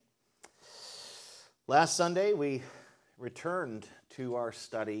Last Sunday, we returned to our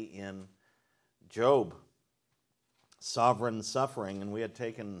study in Job, sovereign suffering, and we had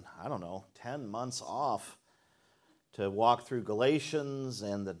taken, 10 months off to walk through Galatians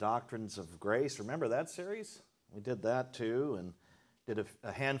and the doctrines of grace. Remember that series? We did that too, and did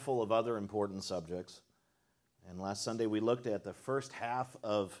a handful of other important subjects. And last Sunday, we looked at the first half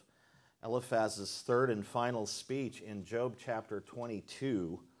of Eliphaz's third and final speech in Job chapter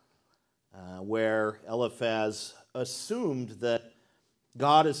 22, where Eliphaz assumed that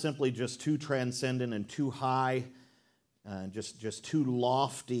God is simply just too transcendent and too high, just too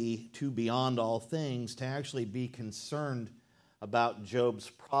lofty, too beyond all things to actually be concerned about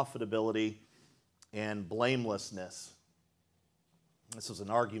Job's profitability and blamelessness. This was an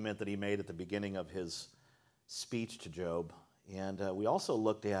argument that he made at the beginning of his speech to Job. And we also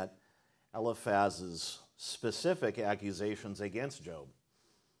looked at Eliphaz's specific accusations against Job.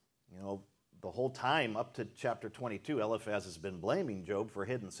 The whole time up to chapter 22, Eliphaz has been blaming Job for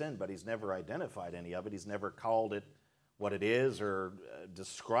hidden sin, but he's never identified any of it. He's never called it what it is or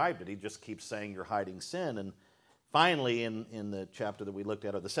described it. He just keeps saying you're hiding sin. And finally, in the chapter that we looked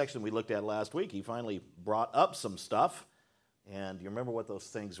at, or the section we looked at last week, he finally brought up some stuff. And you remember what those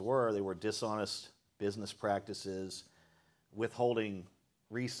things were. They were dishonest business practices, withholding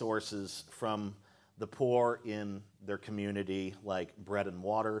resources from the poor in their community, like bread and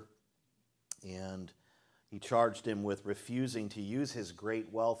water. And he charged him with refusing to use his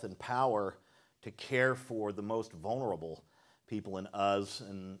great wealth and power to care for the most vulnerable people in Uz,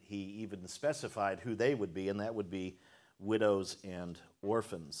 and he even specified who they would be, and that would be widows and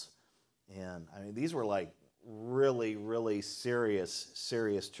orphans. And these were like really, really serious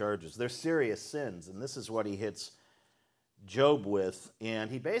charges. They're serious sins, and this is what he hits Job with. And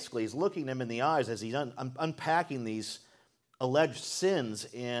he basically is looking him in the eyes as he's unpacking these alleged sins,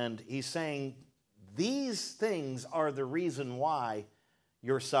 and he's saying, these things are the reason why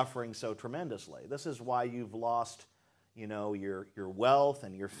you're suffering so tremendously. This is why you've lost, your wealth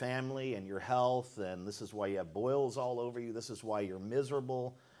and your family and your health, and this is why you have boils all over you. This is why you're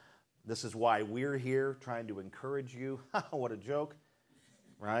miserable. This is why we're here trying to encourage you. What a joke,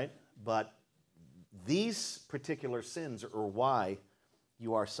 right? But these particular sins are why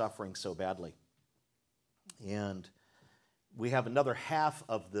you are suffering so badly. And we have another half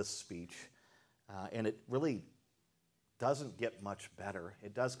of this speech, and it really doesn't get much better.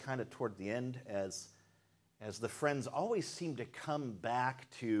 It does kind of toward the end as the friends always seem to come back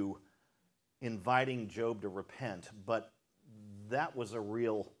to inviting Job to repent, but that was a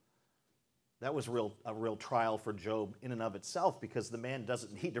real trial for Job in and of itself, because the man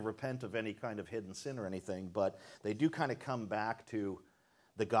doesn't need to repent of any kind of hidden sin or anything, but they do kind of come back to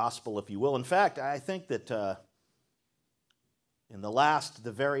the gospel, if you will. In fact, I think that in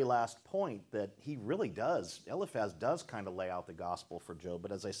the very last point, that Eliphaz does kind of lay out the gospel for Job,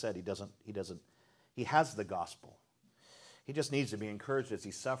 but as I said, he has the gospel. He just needs to be encouraged as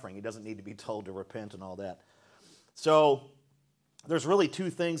he's suffering. He doesn't need to be told to repent and all that. So there's really two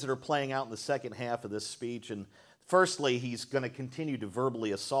things that are playing out in the second half of this speech. And firstly, he's going to continue to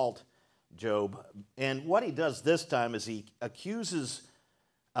verbally assault Job. And what he does this time is he accuses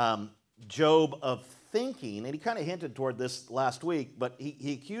Job of thinking, and he kind of hinted toward this last week, but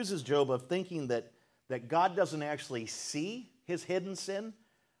he accuses Job of thinking that God doesn't actually see his hidden sin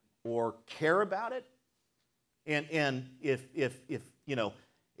or care about it. And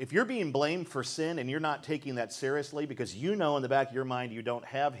if you're being blamed for sin and you're not taking that seriously because in the back of your mind you don't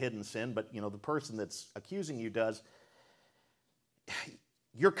have hidden sin, but the person that's accusing you does,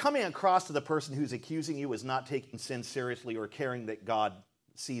 you're coming across to the person who's accusing you as not taking sin seriously or caring that God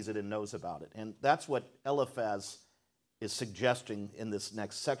sees it and knows about it. And that's what Eliphaz is suggesting in this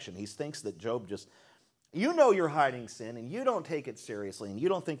next section. He thinks that Job you're hiding sin and you don't take it seriously and you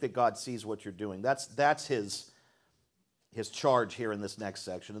don't think that God sees what you're doing. That's his charge here in this next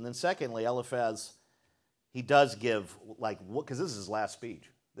section. And then secondly, Eliphaz, he does give, because this is his last speech.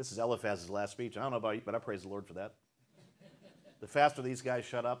 This is Eliphaz's last speech. I don't know about you, but I praise the Lord for that. The faster these guys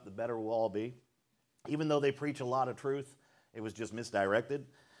shut up, the better we'll all be. Even though they preach a lot of truth, it was just misdirected.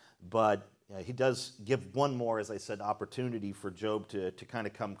 But he does give one more, as I said, opportunity for Job to kind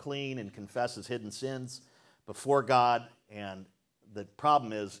of come clean and confess his hidden sins before God. And the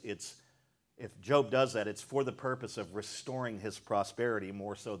problem is, if Job does that, it's for the purpose of restoring his prosperity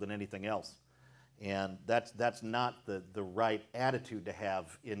more so than anything else. And that's not the right attitude to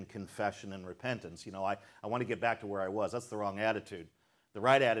have in confession and repentance. I want to get back to where I was. That's the wrong attitude. The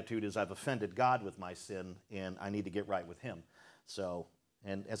right attitude is I've offended God with my sin, and I need to get right with him. So,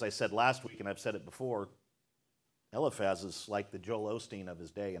 and as I said last week, and I've said it before, Eliphaz is like the Joel Osteen of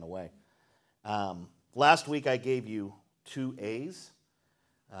his day in a way. Last week I gave you 2 A's,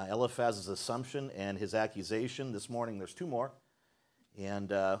 Eliphaz's assumption and his accusation. This morning there's 2 more. And,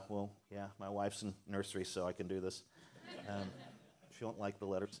 my wife's in nursery, so I can do this. She won't like the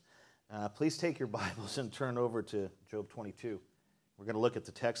letters. Please take your Bibles and turn over to Job 22. We're going to look at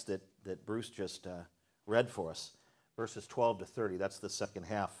the text that Bruce just read for us, verses 12 to 30. That's the second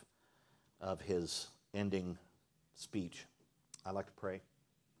half of his ending speech. I'd like to pray.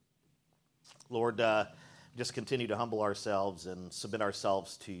 Lord, just continue to humble ourselves and submit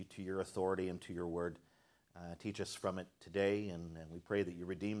ourselves to your authority and to your word. Teach us from it today, and we pray that you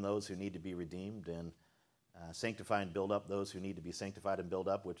redeem those who need to be redeemed and sanctify and build up those who need to be sanctified and build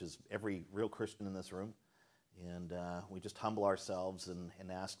up, which is every real Christian in this room. And we just humble ourselves and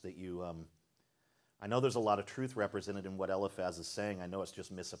ask that you... I know there's a lot of truth represented in what Eliphaz is saying. I know it's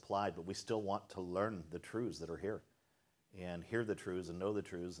just misapplied, but we still want to learn the truths that are here and hear the truths and know the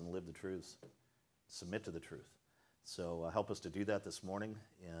truths and live the truths. Submit to the truth. So help us to do that this morning,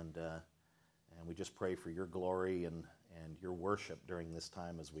 and we just pray for your glory and your worship during this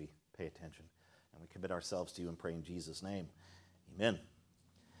time as we pay attention. And we commit ourselves to you and pray in Jesus' name. Amen.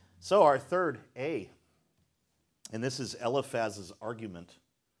 So our third A, and this is Eliphaz's argument.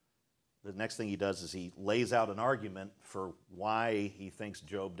 The next thing he does is he lays out an argument for why he thinks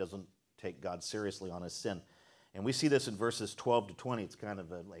Job doesn't take God seriously on his sin. And we see this in verses 12 to 20. It's kind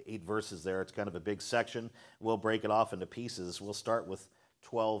of like 8 verses there. It's kind of a big section. We'll break it off into pieces. We'll start with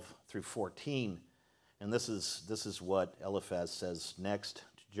 12 through 14. And this is what Eliphaz says next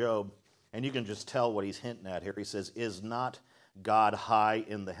to Job. And you can just tell what he's hinting at here. He says, "Is not God high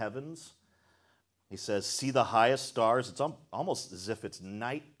in the heavens?" He says, "See the highest stars." It's almost as if it's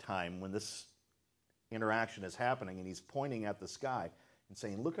nighttime when this interaction is happening. And he's pointing at the sky and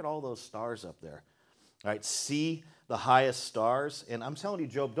saying, "Look at all those stars up there. All right, see the highest stars." And I'm telling you,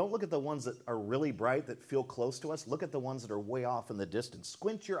 Job, don't look at the ones that are really bright, that feel close to us. Look at the ones that are way off in the distance.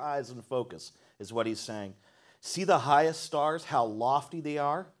 Squint your eyes and focus, is what he's saying. See the highest stars, how lofty they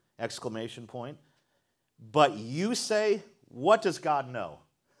are, exclamation point. But you say, what does God know?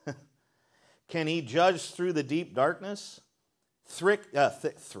 Can he judge through the deep darkness? Thick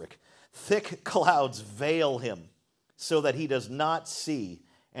clouds veil him so that he does not see,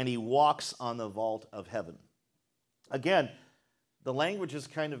 and he walks on the vault of heaven. Again, the language is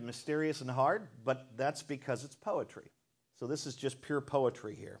kind of mysterious and hard, but that's because it's poetry. So this is just pure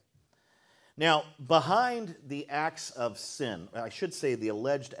poetry here. Now, behind the acts of sin, I should say the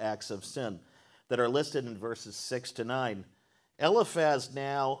alleged acts of sin that are listed in verses 6 to 9, Eliphaz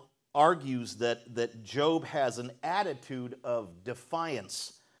now argues that Job has an attitude of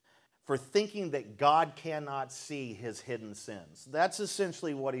defiance for thinking that God cannot see his hidden sins. That's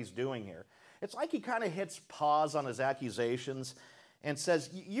essentially what he's doing here. It's like he kind of hits pause on his accusations and says,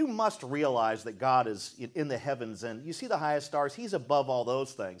 you must realize that God is in the heavens, and you see the highest stars, he's above all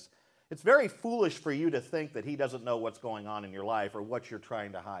those things. It's very foolish for you to think that he doesn't know what's going on in your life or what you're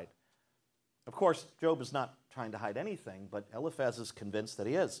trying to hide. Of course, Job is not trying to hide anything, but Eliphaz is convinced that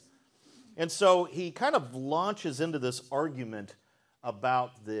he is. And so he kind of launches into this argument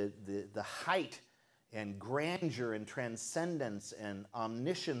about the height and grandeur and transcendence and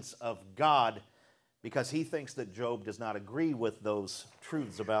omniscience of God, because he thinks that Job does not agree with those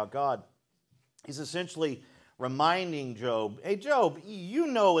truths about God. He's essentially reminding Job, hey, Job, you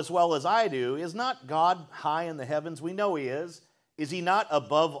know as well as I do, is not God high in the heavens? We know he is. Is he not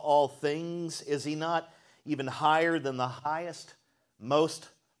above all things? Is he not even higher than the highest, most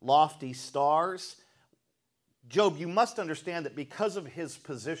lofty stars? Job, you must understand that because of his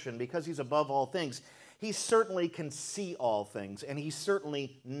position, because he's above all things, he certainly can see all things, and he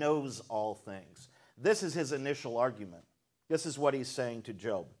certainly knows all things. This is his initial argument. This is what he's saying to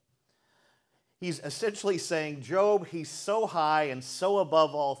Job. He's essentially saying, Job, he's so high and so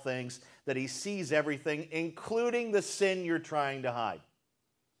above all things that he sees everything, including the sin you're trying to hide.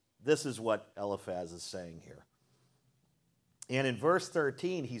 This is what Eliphaz is saying here. And in verse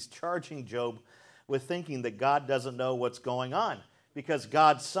 13, he's charging Job with thinking that God doesn't know what's going on, because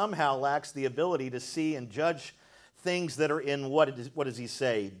God somehow lacks the ability to see and judge things that are in, what does he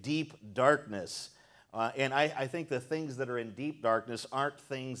say, deep darkness. And I think the things that are in deep darkness aren't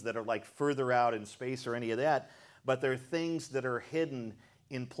things that are like further out in space or any of that, but they're things that are hidden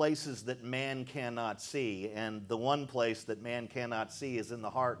in places that man cannot see. And the one place that man cannot see is in the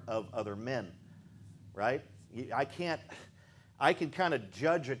heart of other men, right? I can kind of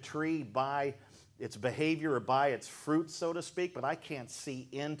judge a tree by its behavior or by its fruit, so to speak, but I can't see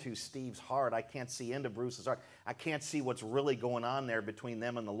into Steve's heart. I can't see into Bruce's heart. I can't see what's really going on there between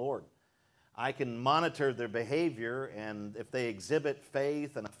them and the Lord. I can monitor their behavior, and if they exhibit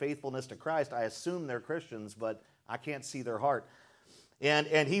faith and a faithfulness to Christ, I assume they're Christians, but I can't see their heart.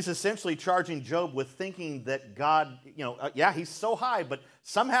 And he's essentially charging Job with thinking that God, yeah, he's so high, but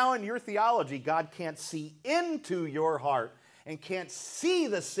somehow in your theology, God can't see into your heart and can't see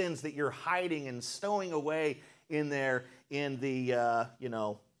the sins that you're hiding and stowing away in there in the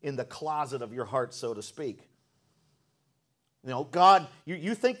closet of your heart, so to speak. God,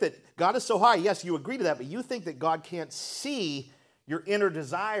 you think that God is so high. Yes, you agree to that, but you think that God can't see your inner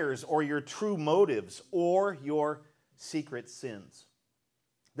desires or your true motives or your secret sins.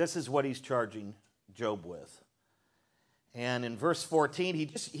 This is what he's charging Job with. And in verse 14,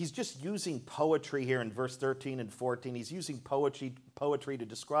 he's just using poetry here in verse 13 and 14. He's using poetry to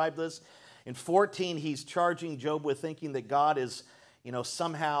describe this. In 14, he's charging Job with thinking that God is,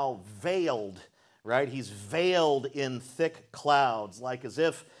 somehow veiled, right? He's veiled in thick clouds, like as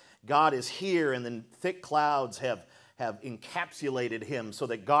if God is here and then thick clouds have encapsulated him so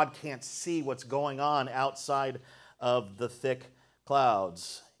that God can't see what's going on outside of the thick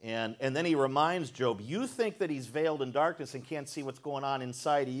clouds. And then he reminds Job, you think that he's veiled in darkness and can't see what's going on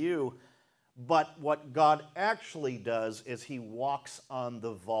inside of you, but what God actually does is he walks on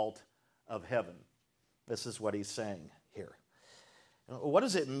the vault of heaven. This is what he's saying here. What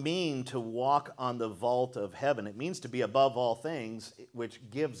does it mean to walk on the vault of heaven? It means to be above all things, which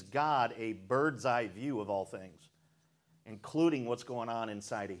gives God a bird's eye view of all things, including what's going on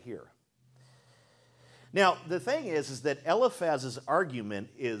inside of here. Now, the thing is that Eliphaz's argument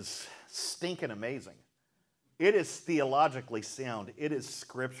is stinking amazing. It is theologically sound. It is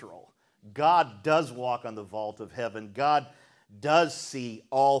scriptural. God does walk on the vault of heaven. God does see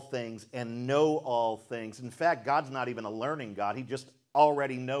all things and know all things. In fact, God's not even a learning God. He just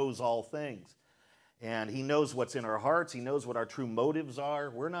already knows all things. And he knows what's in our hearts. He knows what our true motives are.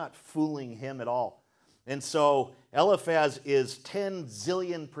 We're not fooling him at all. And so Eliphaz is 10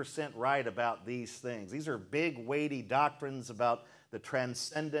 zillion% right about these things. These are big, weighty doctrines about the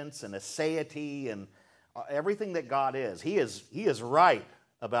transcendence and aseity and everything that God is. He is right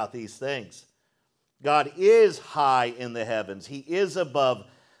about these things. God is high in the heavens. He is above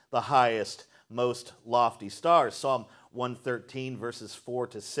the highest, most lofty stars. Psalm 113, verses 4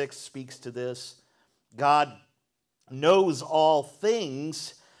 to 6 speaks to this. God knows all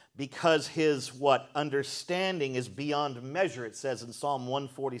things because his understanding is beyond measure, it says in Psalm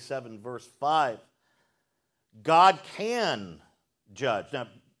 147, verse 5. God can judge. Now,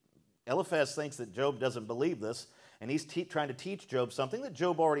 Eliphaz thinks that Job doesn't believe this, and he's trying to teach Job something that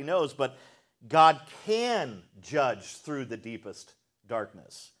Job already knows, but God can judge through the deepest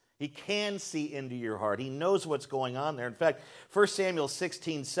darkness. He can see into your heart. He knows what's going on there. In fact, 1 Samuel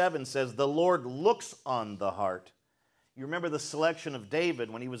 16:7 says, the Lord looks on the heart. You remember the selection of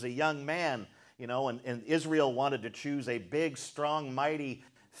David when he was a young man, and Israel wanted to choose a big, strong, mighty,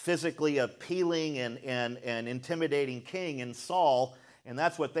 physically appealing and intimidating king in Saul, and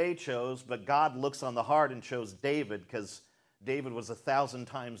that's what they chose. But God looks on the heart and chose David because David was 1,000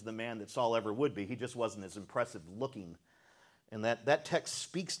 times the man that Saul ever would be. He just wasn't as impressive looking. And that text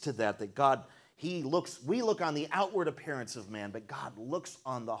speaks to that God, we look on the outward appearance of man, but God looks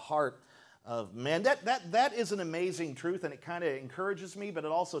on the heart of man. That is an amazing truth, and it kind of encourages me, but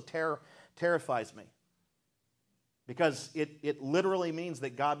it also terrifies me. Because it literally means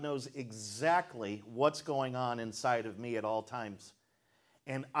that God knows exactly what's going on inside of me at all times.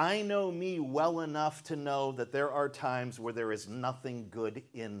 And I know me well enough to know that there are times where there is nothing good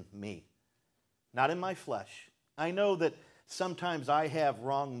in me. Not in my flesh. I know that sometimes I have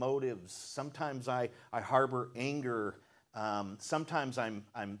wrong motives. Sometimes I harbor anger. Sometimes I'm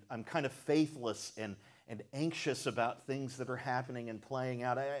kind of faithless and anxious about things that are happening and playing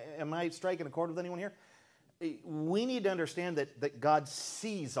out. Am I striking a chord with anyone here? We need to understand that God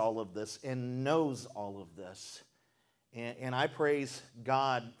sees all of this and knows all of this. And I praise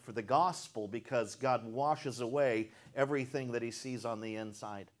God for the gospel because God washes away everything that he sees on the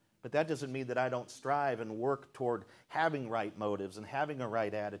inside. But that doesn't mean that I don't strive and work toward having right motives and having a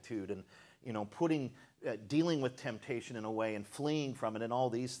right attitude and dealing with temptation in a way and fleeing from it and all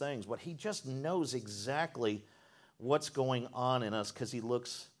these things. But he just knows exactly what's going on in us because he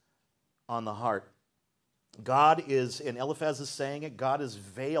looks on the heart. God is, and Eliphaz is saying it, God is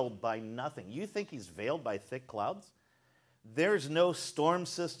veiled by nothing. You think he's veiled by thick clouds? There's no storm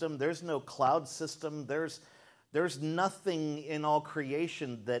system. There's no cloud system. There's nothing in all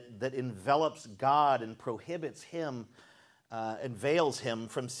creation that envelops God and prohibits him and veils him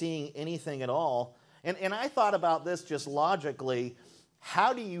from seeing anything at all. And I thought about this just logically.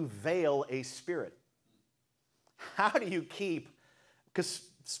 How do you veil a spirit? How do you keep, because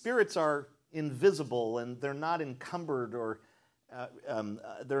spirits are invisible, and they're not encumbered, or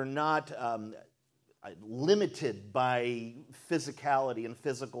they're not limited by physicality and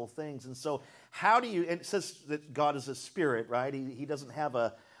physical things. And so how do you, and it says that God is a spirit, right? He doesn't have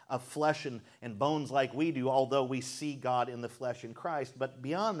a flesh and bones like we do, although we see God in the flesh in Christ. But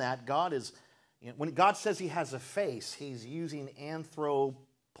beyond that, God is, when God says he has a face, he's using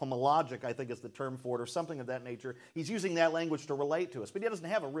anthropomologic, I think is the term for it, or something of that nature. He's using that language to relate to us, but he doesn't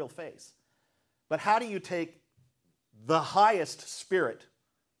have a real face. But how do you take the highest spirit,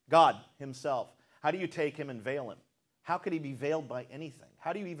 God himself, how do you take him and veil him? How could he be veiled by anything?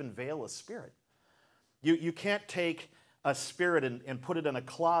 How do you even veil a spirit? You can't take a spirit and put it in a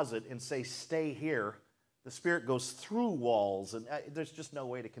closet and say, stay here. The spirit goes through walls, and there's just no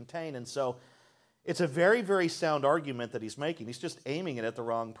way to contain. And so it's a very, very sound argument that he's making. He's just aiming it at the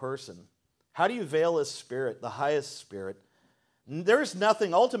wrong person. How do you veil a spirit, the highest spirit? There's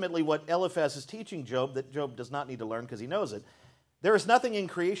nothing, ultimately what Eliphaz is teaching Job, that Job does not need to learn because he knows it. There is nothing in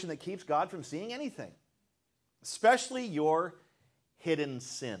creation that keeps God from seeing anything, especially your hidden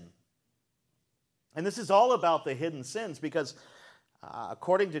sin. And this is all about the hidden sins because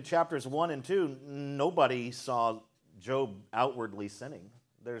according to chapters 1 and 2, nobody saw Job outwardly sinning.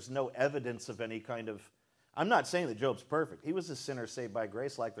 There's no evidence of any kind of, I'm not saying that Job's perfect. He was a sinner saved by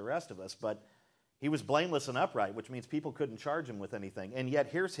grace like the rest of us, but he was blameless and upright, which means people couldn't charge him with anything. And yet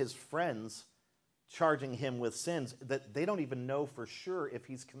here's his friends charging him with sins that they don't even know for sure if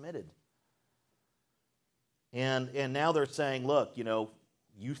he's committed. And now they're saying, look,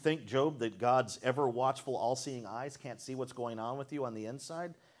 you think, Job, that God's ever watchful, all-seeing eyes can't see what's going on with you on the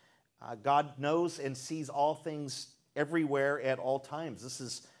inside? God knows and sees all things everywhere at all times. This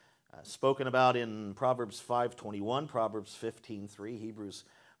is spoken about in Proverbs 5:21, Proverbs 15:3, Hebrews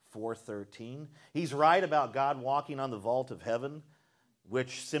 4:13. He's right about God walking on the vault of heaven,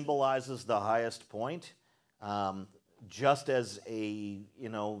 which symbolizes the highest point. Just as the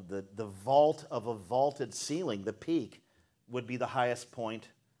vault of a vaulted ceiling, the peak, would be the highest point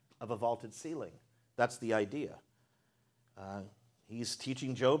of a vaulted ceiling. That's the idea. He's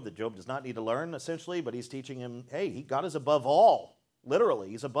teaching Job that Job does not need to learn, essentially, but he's teaching him, hey, God is above all, literally.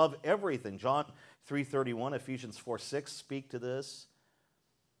 He's above everything. John 3:31, Ephesians 4:6 speak to this.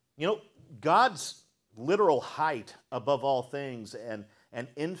 God's literal height above all things and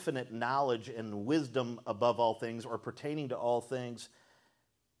infinite knowledge and wisdom above all things, or pertaining to all things,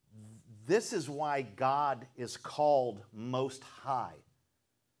 this is why God is called Most High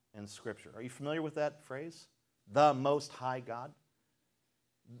in Scripture. Are you familiar with that phrase? The Most High God?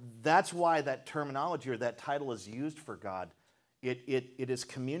 That's why that terminology or that title is used for God. It is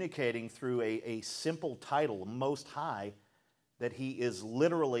communicating through a simple title, Most High, that he is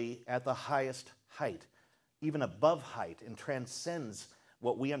literally at the highest height, even above height, and transcends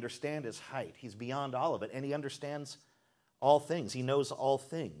what we understand as height. He's beyond all of it, and he understands all things. He knows all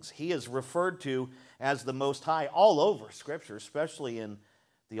things. He is referred to as the Most High all over Scripture, especially in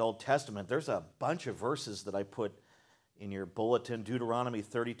the Old Testament. There's a bunch of verses that I put in your bulletin. Deuteronomy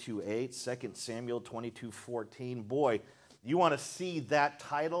 32:8, 2 Samuel 22:14. Boy, you want to see that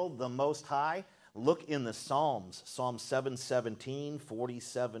title, the Most High? Look in the Psalms. Psalm 7:17,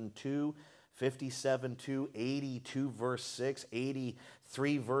 47:2, 57:2, 82 verse 6,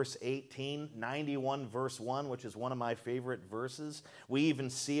 83 verse 18, 91 verse 1, which is one of my favorite verses. We even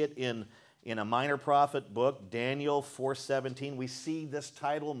see it in a minor prophet book, Daniel 4:17. We see this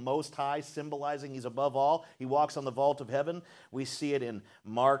title, Most High, symbolizing he's above all. He walks on the vault of heaven. We see it in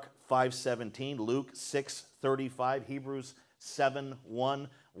Mark 5:17, Luke 6:35, Hebrews 7:1.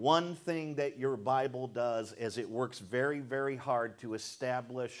 One thing that your Bible does is it works very, very hard to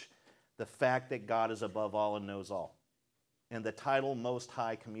establish the fact that God is above all and knows all. And the title Most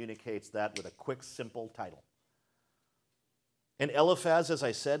High communicates that with a quick, simple title. And Eliphaz, as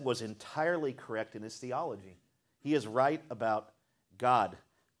I said, was entirely correct in his theology. He is right about God,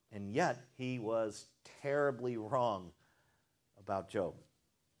 and yet he was terribly wrong about Job.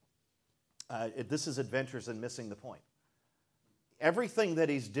 This is adventures in missing the point. Everything that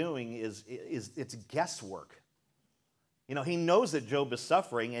he's doing it's guesswork. He knows that Job is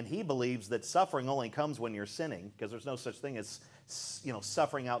suffering, and he believes that suffering only comes when you're sinning, because there's no such thing as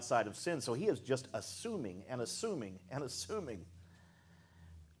suffering outside of sin. So he is just assuming and assuming and assuming.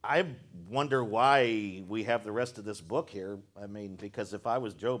 I wonder why we have the rest of this book here. I mean, because if I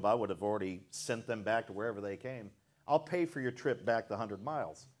was Job, I would have already sent them back to wherever they came. I'll pay for your trip back the 100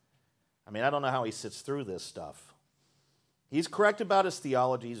 miles. I mean, I don't know how he sits through this stuff. He's correct about his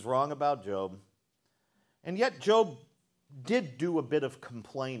theology. He's wrong about Job. And yet Job did do a bit of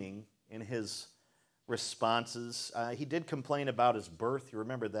complaining in his responses. He did complain about his birth. You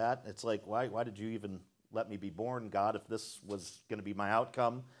remember that? It's like, why did you even let me be born, God, if this was going to be my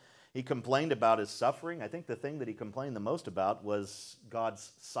outcome? He complained about his suffering. I think the thing that he complained the most about was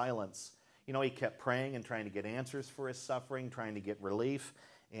God's silence. You know, he kept praying and trying to get answers for his suffering, trying to get relief,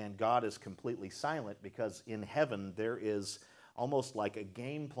 and God is completely silent because in heaven there is almost like a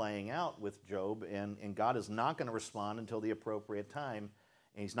game playing out with Job, and God is not going to respond until the appropriate time,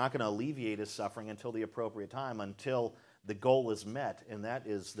 and he's not going to alleviate his suffering until the appropriate time, until the goal is met, and that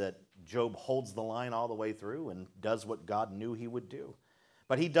is that Job holds the line all the way through and does what God knew he would do.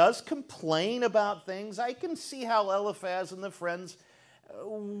 But he does complain about things. I can see how Eliphaz and the friends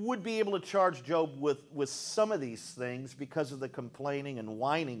would be able to charge Job with some of these things because of the complaining and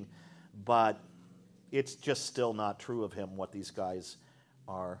whining, but it's just still not true of him what these guys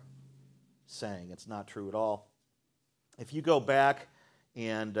are saying. It's not true at all. If you go back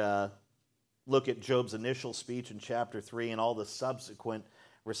and look at Job's initial speech in chapter 3 and all the subsequent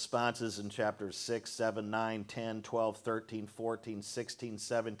responses in chapters 6, 7, 9, 10, 12, 13, 14, 16,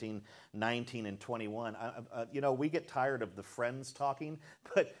 17, 19, and 21. We get tired of the friends talking,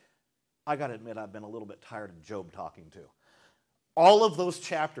 but I got to admit I've been a little bit tired of Job talking too. All of those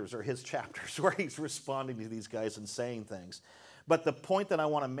chapters are his chapters where he's responding to these guys and saying things. But the point that I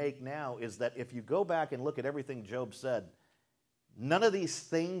want to make now is that if you go back and look at everything Job said, none of these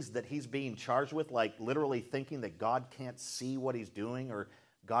things that he's being charged with, like literally thinking that God can't see what he's doing or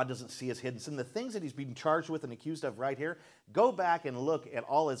God doesn't see his hidden sin, the things that he's being charged with and accused of right here, go back and look at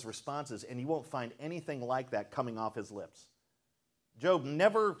all his responses and you won't find anything like that coming off his lips. Job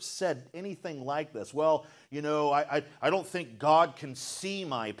never said anything like this. Well, I don't think God can see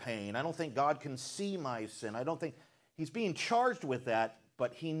my pain. I don't think God can see my sin. I don't think he's being charged with that,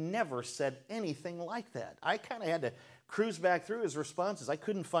 but he never said anything like that. I kind of had to cruise back through his responses. I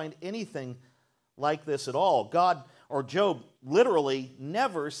couldn't find anything like this at all. Job literally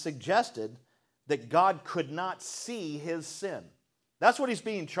never suggested that God could not see his sin. That's what he's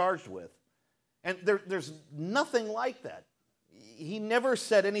being charged with. And there's nothing like that. He never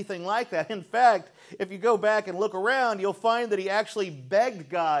said anything like that. In fact, if you go back and look around, you'll find that he actually begged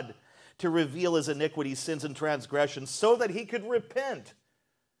God to reveal his iniquities, sins, and transgressions so that he could repent.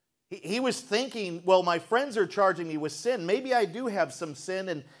 He was thinking, well, my friends are charging me with sin. Maybe I do have some sin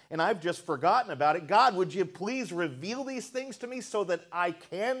and I've just forgotten about it. God, would you please reveal these things to me so that I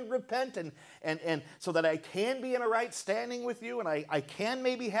can repent and so that I can be in a right standing with you and I can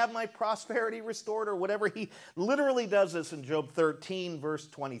maybe have my prosperity restored or whatever. He literally does this in Job 13, verse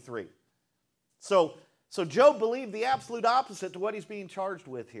 23. So Job believed the absolute opposite to what he's being charged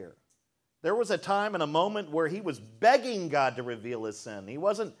with here. There was a time and a moment where he was begging God to reveal his sin. He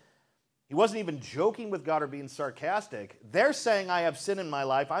wasn't even joking with God or being sarcastic. They're saying, I have sin in my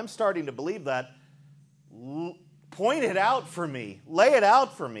life. I'm starting to believe that. Point it out for me. Lay it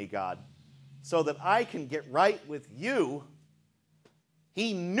out for me, God, so that I can get right with you.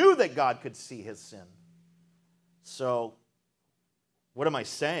 He knew that God could see his sin. So, what am I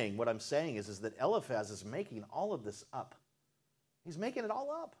saying? What I'm saying is that Eliphaz is making all of this up. He's making it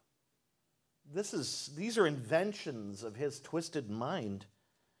all up. These are inventions of his twisted mind.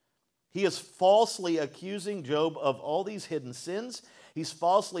 He is falsely accusing Job of all these hidden sins. He's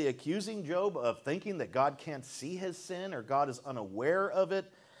falsely accusing Job of thinking that God can't see his sin or God is unaware of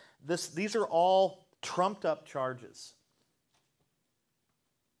it. These are all trumped up charges.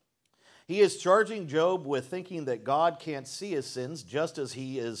 He is charging Job with thinking that God can't see his sins, just as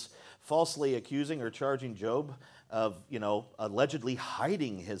he is falsely accusing or charging Job of, allegedly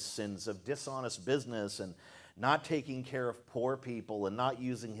hiding his sins of dishonest business and not taking care of poor people and not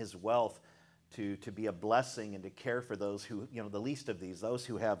using his wealth to be a blessing and to care for those who, the least of these, those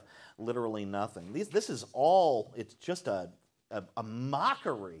who have literally nothing. This is all, it's just a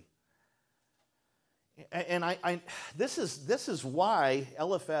mockery. And this is why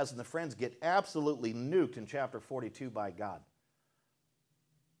Eliphaz and the friends get absolutely nuked in chapter 42 by God.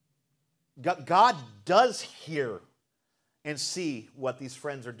 God does hear and see what these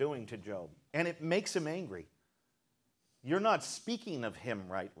friends are doing to Job, and it makes him angry. You're not speaking of him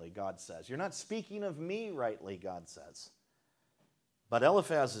rightly, God says. You're not speaking of me rightly, God says. But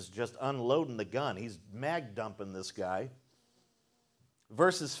Eliphaz is just unloading the gun. He's mag dumping this guy.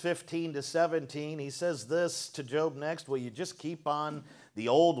 Verses 15 to 17, he says this to Job next, will you just keep on the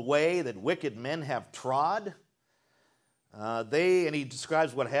old way that wicked men have trod? And he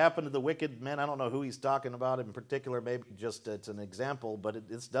describes what happened to the wicked men. I don't know who he's talking about in particular, maybe just it's an example, but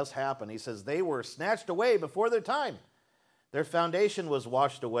this does happen. He says, they were snatched away before their time. Their foundation was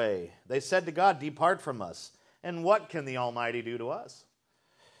washed away. They said to God, depart from us. And what can the Almighty do to us?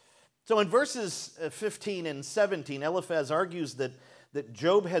 So in verses 15 and 17, Eliphaz argues that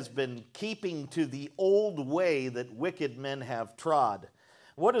Job has been keeping to the old way that wicked men have trod.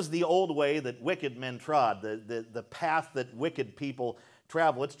 What is the old way that wicked men trod, the path that wicked people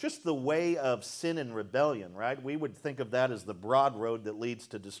travel? It's just the way of sin and rebellion, right? We would think of that as the broad road that leads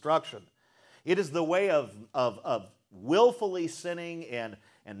to destruction. It is the way of willfully sinning and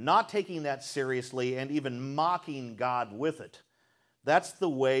not taking that seriously and even mocking God with it. That's the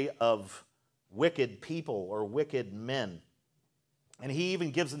way of wicked people or wicked men. And he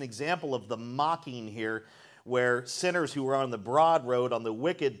even gives an example of the mocking here, where sinners who are on the broad road, on the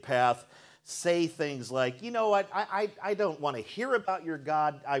wicked path, say things like, you know what, I don't want to hear about your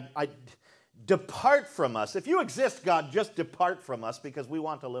God. I depart from us. If you exist, God, just depart from us, because we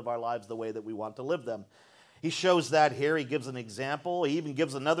want to live our lives the way that we want to live them. He shows that here. He gives an example. He even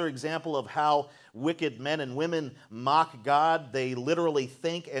gives another example of how wicked men and women mock God. They literally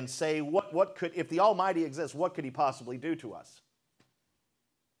think and say, what could, if the Almighty exists, what could he possibly do to us?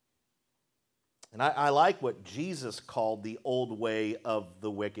 And I like what Jesus called the old way of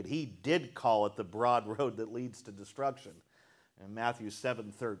the wicked. He did call it the broad road that leads to destruction in Matthew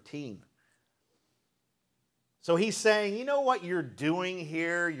 7:13. So he's saying, you know what you're doing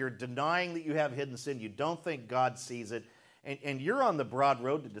here? You're denying that you have hidden sin. You don't think God sees it. And you're on the broad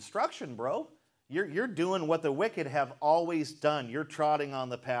road to destruction, bro. You're doing what the wicked have always done. You're trotting on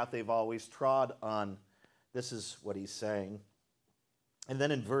the path they've always trod on. This is what he's saying. And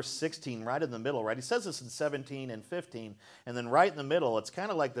then in verse 16, right in the middle, right? He says this in 17 and 15. And then right in the middle, it's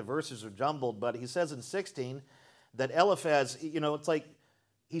kind of like the verses are jumbled, but he says in 16 that Eliphaz, it's like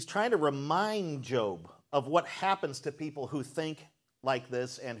he's trying to remind Job of what happens to people who think like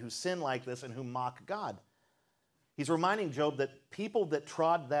this and who sin like this and who mock God. He's reminding Job that people that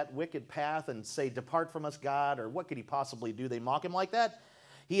trod that wicked path and say, depart from us, God, or what could he possibly do? They mock him like that.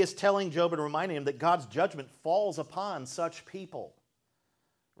 He is telling Job and reminding him that God's judgment falls upon such people,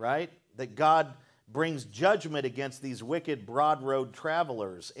 right? That God brings judgment against these wicked broad road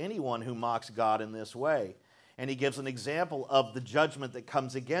travelers, anyone who mocks God in this way. And he gives an example of the judgment that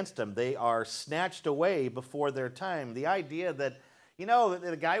comes against them. They are snatched away before their time. The idea that,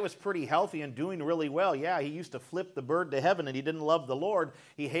 the guy was pretty healthy and doing really well. Yeah, he used to flip the bird to heaven and he didn't love the Lord.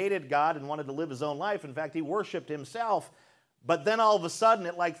 He hated God and wanted to live his own life. In fact, he worshiped himself. But then all of a sudden,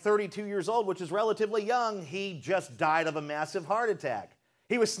 at like 32 years old, which is relatively young, he just died of a massive heart attack.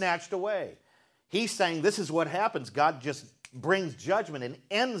 He was snatched away. He's saying this is what happens. God just brings judgment and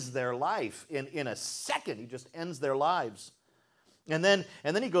ends their life in a second. He just ends their lives. And then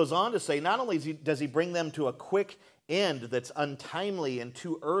he goes on to say, not only does he bring them to a quick end that's untimely and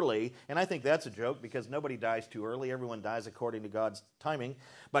too early, and I think that's a joke because nobody dies too early. Everyone dies according to God's timing.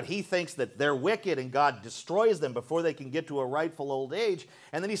 But he thinks that they're wicked and God destroys them before they can get to a rightful old age.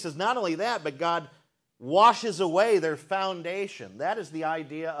 And then he says, not only that, but God washes away their foundation. That is the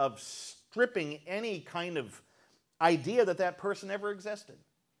idea of stripping any kind of idea that person ever existed.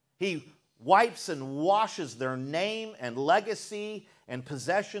 He wipes and washes their name and legacy and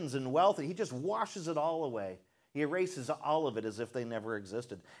possessions and wealth, and he just washes it all away. He erases all of it as if they never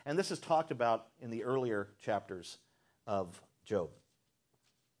existed. And this is talked about in the earlier chapters of Job.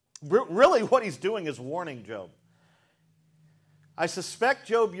 Really what he's doing is warning Job. I suspect,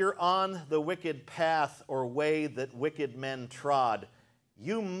 Job, you're on the wicked path or way that wicked men trod.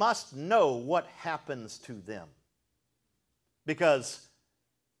 You must know what happens to them, because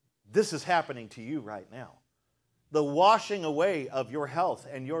this is happening to you right now. The washing away of your health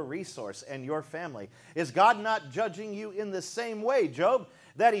and your resource and your family. Is God not judging you in the same way, Job,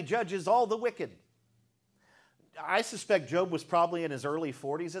 that he judges all the wicked? I suspect Job was probably in his early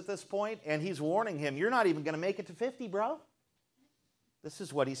 40s at this point, and he's warning him, you're not even going to make it to 50, bro. This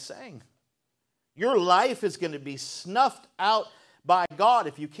is what he's saying. Your life is going to be snuffed out by God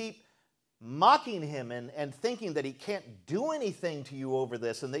if you keep mocking him and thinking that he can't do anything to you over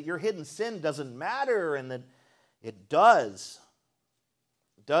this and that your hidden sin doesn't matter, and that it does.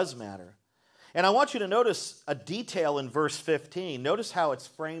 It does matter. And I want you to notice a detail in verse 15. Notice how it's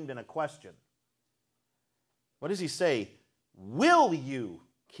framed in a question. What does he say? Will you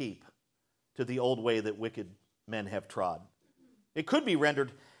keep to the old way that wicked men have trod? It could be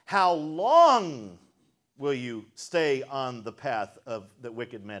rendered, how long will you stay on the path of the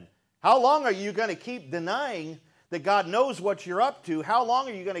wicked men? How long are you going to keep denying that God knows what you're up to? How long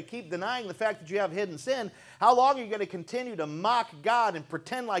are you going to keep denying the fact that you have hidden sin? How long are you going to continue to mock God and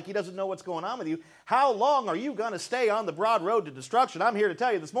pretend like he doesn't know what's going on with you? How long are you going to stay on the broad road to destruction? I'm here to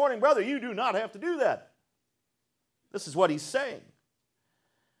tell you this morning, brother, you do not have to do that. This is what he's saying.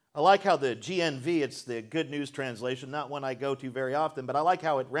 I like how the GNV, it's the Good News Translation, not one I go to very often, but I like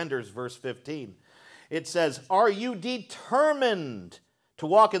how it renders verse 15. It says, "Are you determined to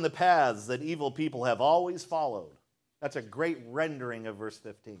walk in the paths that evil people have always followed?" That's a great rendering of verse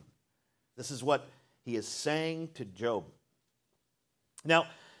 15. This is what he is saying to Job. Now,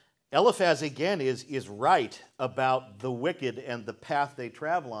 Eliphaz, again, is right about the wicked and the path they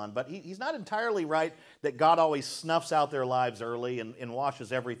travel on, but he's not entirely right that God always snuffs out their lives early and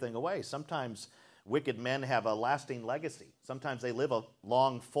washes everything away. Sometimes wicked men have a lasting legacy. Sometimes they live a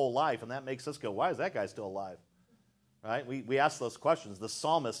long, full life, and that makes us go, why is that guy still alive? Right? We ask those questions. The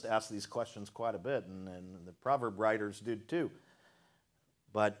psalmist asks these questions quite a bit, and the proverb writers do too.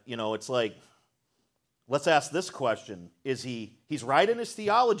 But, it's like, let's ask this question. He's right in his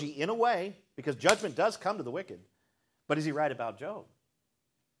theology in a way, because judgment does come to the wicked, but is he right about Job?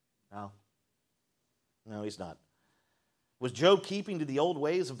 No. No, he's not. Was Job keeping to the old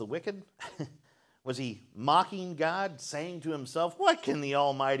ways of the wicked? Was he mocking God, saying to himself, what can the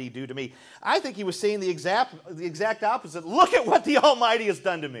Almighty do to me? I think he was saying the exact opposite. Look at what the Almighty has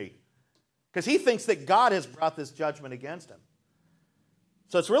done to me. Because he thinks that God has brought this judgment against him.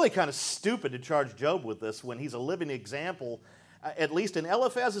 So it's really kind of stupid to charge Job with this when he's a living example. At least in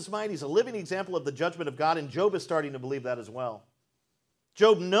Eliphaz's mind, he's a living example of the judgment of God, and Job is starting to believe that as well.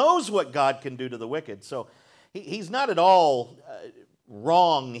 Job knows what God can do to the wicked, so he's not at all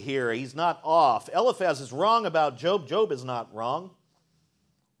wrong here. He's not off. Eliphaz is wrong about Job. Job is not wrong.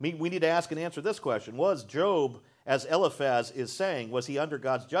 We need to ask and answer this question. Was Job, as Eliphaz is saying, was he under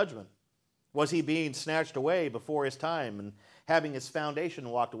God's judgment? Was he being snatched away before his time and having his foundation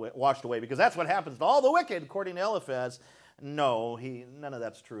washed away? Because that's what happens to all the wicked, according to Eliphaz. No, none of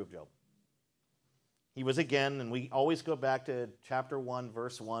that's true of Job. He was again, and we always go back to chapter 1,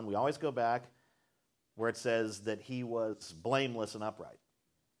 verse 1. We always go back where it says that he was blameless and upright.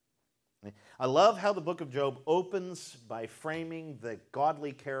 I love how the book of Job opens by framing the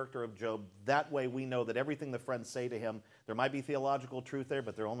godly character of Job. That way we know that everything the friends say to him, there might be theological truth there,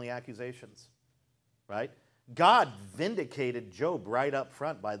 but they're only accusations. Right? God vindicated Job right up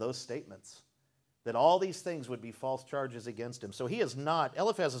front by those statements, that all these things would be false charges against him. So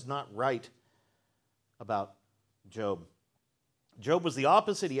Eliphaz is not right about Job. Job was the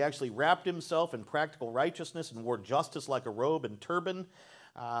opposite. He actually wrapped himself in practical righteousness and wore justice like a robe and turban.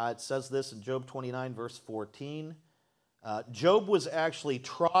 It says this in Job 29, verse 14. Job was actually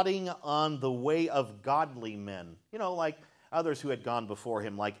trotting on the way of godly men, like others who had gone before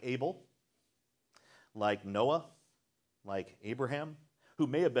him, like Abel, like Noah, like Abraham, who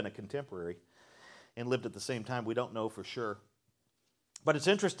may have been a contemporary and lived at the same time. We don't know for sure. But it's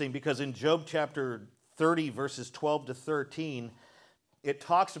interesting because in Job chapter 30, verses 12 to 13, it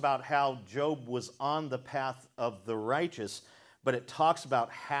talks about how Job was on the path of the righteous, but it talks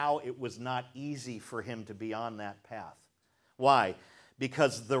about how it was not easy for him to be on that path. Why?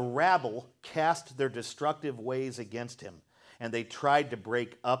 Because the rabble cast their destructive ways against him, and they tried to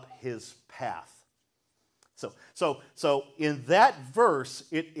break up his path. So in that verse,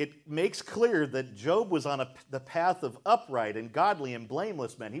 it makes clear that Job was on the path of upright and godly and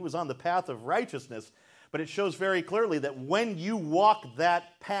blameless men. He was on the path of righteousness, but it shows very clearly that when you walk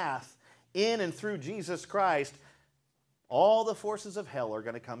that path in and through Jesus Christ, all the forces of hell are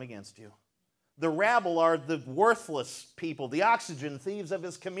going to come against you. The rabble are the worthless people, the oxygen thieves of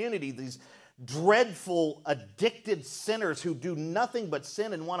his community, these dreadful, addicted sinners who do nothing but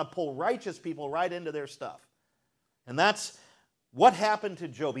sin and want to pull righteous people right into their stuff. And that's what happened to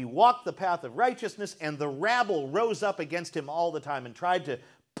Job. He walked the path of righteousness, and the rabble rose up against him all the time and tried to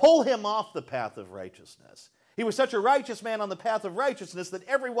pull him off the path of righteousness. He was such a righteous man on the path of righteousness that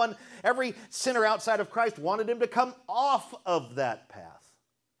every sinner outside of Christ wanted him to come off of that path.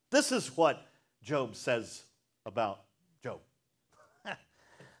 This is what Job says about Job.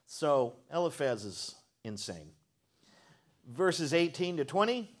 So Eliphaz is insane. Verses 18 to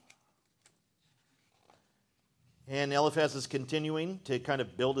 20. And Eliphaz is continuing to kind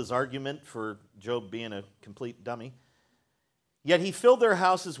of build his argument for Job being a complete dummy. Yet he filled their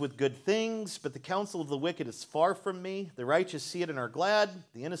houses with good things, but the counsel of the wicked is far from me. The righteous see it and are glad.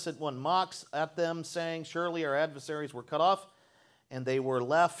 The innocent one mocks at them, saying, surely our adversaries were cut off, and they were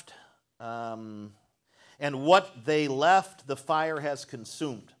left. And what they left, the fire has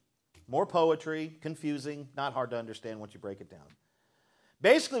consumed. More poetry, confusing, not hard to understand once you break it down.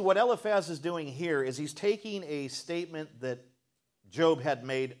 Basically, what Eliphaz is doing here is he's taking a statement that Job had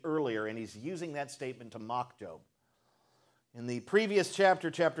made earlier, and he's using that statement to mock Job. In the previous chapter,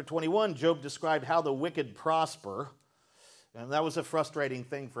 chapter 21, Job described how the wicked prosper, And that was a frustrating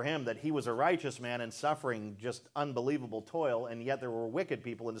thing for him, that he was a righteous man and suffering just unbelievable toil, and yet there were wicked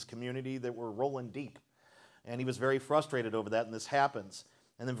people in his community that were rolling deep. And he was very frustrated over that, and this happens.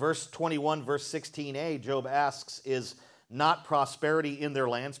 And then verse 21, verse 16a, Job asks, is not prosperity in their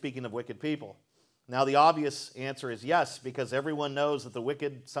land, speaking of wicked people? Now the obvious answer is yes, because everyone knows that the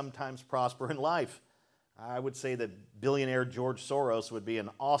wicked sometimes prosper in life. I would say that billionaire George Soros would be an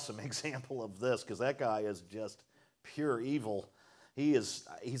awesome example of this, because that guy is just pure evil. He's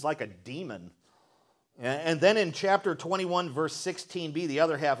like a demon. And then in chapter 21, verse 16b, the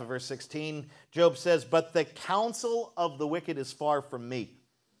other half of verse 16, Job says, "But the counsel of the wicked is far from me."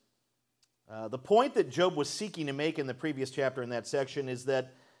 The point that Job was seeking to make in the previous chapter in that section is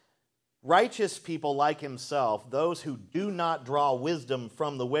that righteous people like himself, those who do not draw wisdom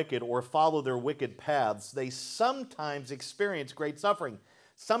from the wicked or follow their wicked paths, they sometimes experience great suffering.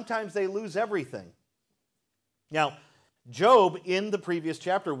 Sometimes they lose everything. Now, Job, in the previous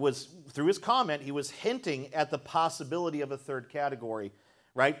chapter, was, through his comment, he was hinting at the possibility of a third category,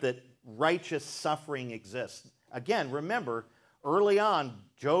 right? That righteous suffering exists. Again, remember, early on,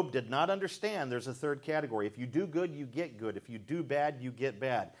 Job did not understand there's a third category. If you do good, you get good. If you do bad, you get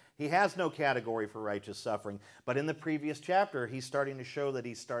bad. He has no category for righteous suffering. But in the previous chapter, he's starting to show that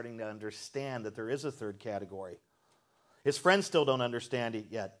he's starting to understand that there is a third category. His friends still don't understand it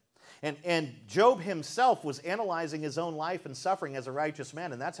yet. And Job himself was analyzing his own life and suffering as a righteous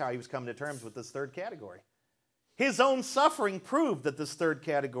man, and that's how he was coming to terms with this third category. His own suffering proved that this third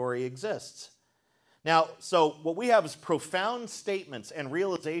category exists. Now, so what we have is profound statements and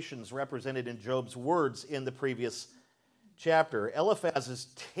realizations represented in Job's words in the previous chapter. Eliphaz is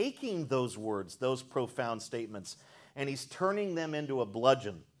taking those words, those profound statements, and he's turning them into a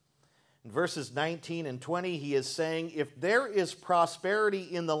bludgeon. In verses 19 and 20, he is saying, if there is prosperity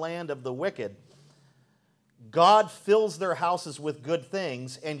in the land of the wicked, God fills their houses with good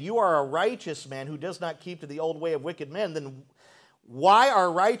things, and you are a righteous man who does not keep to the old way of wicked men, then why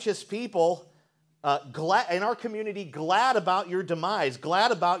are righteous people glad in our community glad about your demise,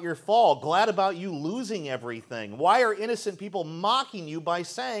 glad about your fall, glad about you losing everything? Why are innocent people mocking you by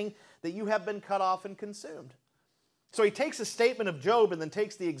saying that you have been cut off and consumed? So he takes a statement of Job and then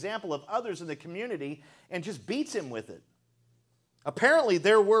takes the example of others in the community and just beats him with it. Apparently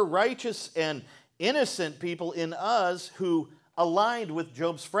there were righteous and innocent people in Uz who aligned with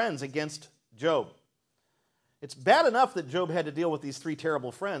Job's friends against Job. It's bad enough that Job had to deal with these three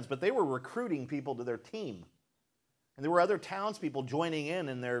terrible friends, but they were recruiting people to their team. And there were other townspeople joining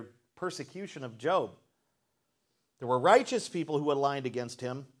in their persecution of Job. There were righteous people who aligned against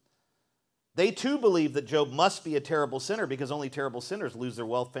him. They too believed that Job must be a terrible sinner because only terrible sinners lose their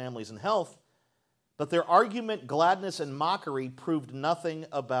wealth, families, and health. But their argument, gladness, and mockery proved nothing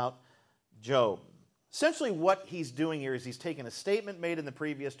about Job. Essentially what he's doing here is he's taking a statement made in the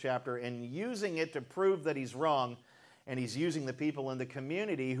previous chapter and using it to prove that he's wrong, and he's using the people in the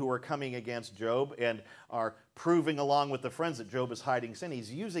community who are coming against Job and are proving along with the friends that Job is hiding sin.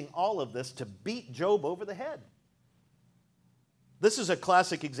 He's using all of this to beat Job over the head. This is a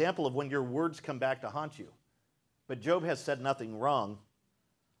classic example of when your words come back to haunt you. But Job has said nothing wrong.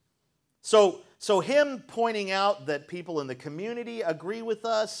 So him pointing out that people in the community agree with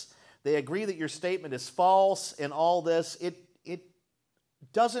us, they agree that your statement is false and all this, it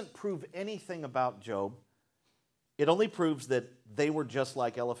doesn't prove anything about Job. It only proves that they were just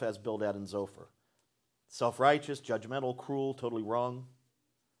like Eliphaz, Bildad, and Zophar. Self-righteous, judgmental, cruel, totally wrong.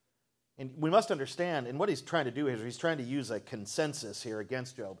 And we must understand, and what he's trying to do is he's trying to use a consensus here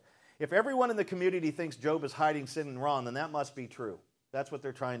against Job. If everyone in the community thinks Job is hiding sin and wrong, then that must be true. That's what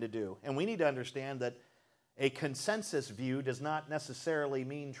they're trying to do. And we need to understand that a consensus view does not necessarily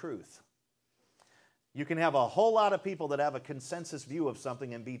mean truth. You can have a whole lot of people that have a consensus view of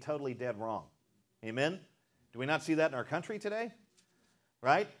something and be totally dead wrong. Amen? Do we not see that in our country today?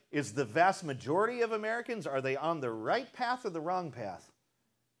 Right? Is the vast majority of Americans, are they on the right path or the wrong path?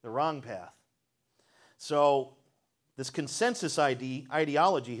 The wrong path. So this consensus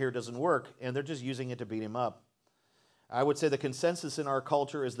ideology here doesn't work, and they're just using it to beat him up. I would say the consensus in our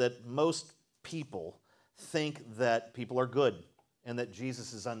culture is that most people think that people are good and that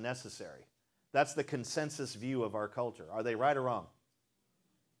Jesus is unnecessary. That's the consensus view of our culture. Are they right or wrong?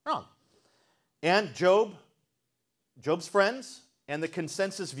 Wrong. And Job's friends, and the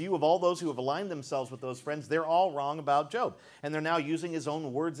consensus view of all those who have aligned themselves with those friends, they're all wrong about Job. And they're now using his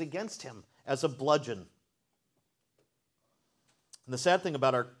own words against him as a bludgeon. And the sad thing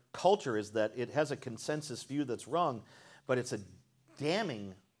about our culture is that it has a consensus view that's wrong, but it's a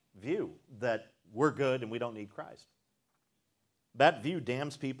damning view that we're good and we don't need Christ. That view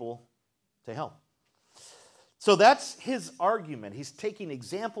damns people to hell. So that's his argument. He's taking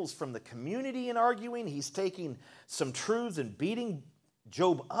examples from the community and arguing. He's taking some truths and beating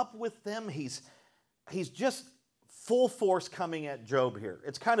Job up with them. He's just full force coming at Job here.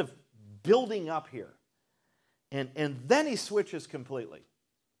 It's kind of building up here. And then he switches completely.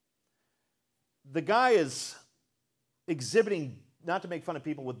 The guy is exhibiting, not to make fun of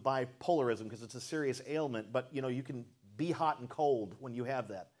people with bipolarism because it's a serious ailment, but you can be hot and cold when you have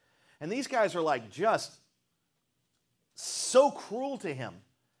that. And these guys are like just so cruel to him.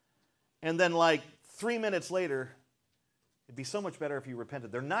 And then like 3 minutes later, it'd be so much better if you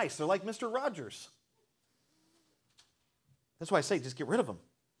repented. They're nice. They're like Mr. Rogers. That's why I say just get rid of them.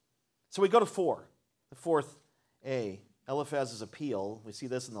 So we go to 4, the fourth A, Eliphaz's appeal. We see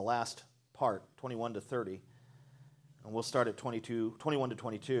this in the last part, 21 to 30. And we'll start at 21 to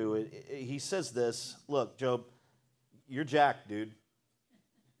 22. He says this, look, Job, you're jacked, dude.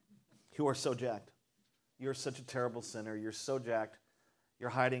 You are so jacked. You're such a terrible sinner. You're so jacked.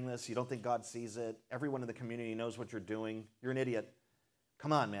 You're hiding this. You don't think God sees it. Everyone in the community knows what you're doing. You're an idiot.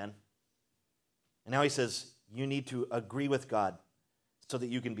 Come on, man. And now he says, you need to agree with God so that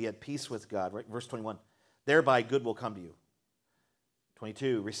you can be at peace with God. Right? Verse 21, thereby good will come to you.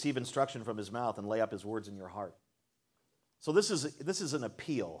 22, receive instruction from his mouth and lay up his words in your heart. So this is an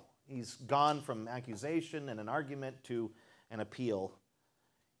appeal. He's gone from accusation and an argument to an appeal.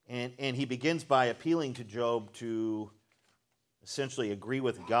 And he begins by appealing to Job to essentially agree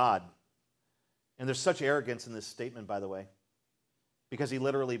with God. And there's such arrogance in this statement, by the way, because he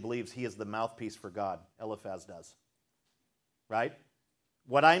literally believes he is the mouthpiece for God. Eliphaz does. Right?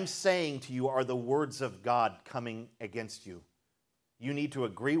 What I'm saying to you are the words of God coming against you. You need to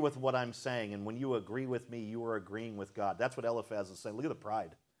agree with what I'm saying, and when you agree with me, you are agreeing with God. That's what Eliphaz is saying. Look at the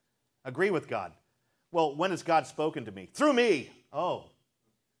pride. Agree with God. Well, when has God spoken to me? Through me. Oh,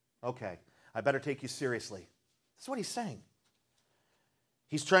 okay. I better take you seriously. That's what he's saying.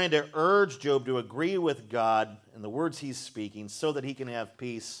 He's trying to urge Job to agree with God in the words he's speaking so that he can have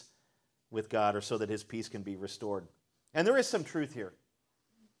peace with God, or so that his peace can be restored. And there is some truth here,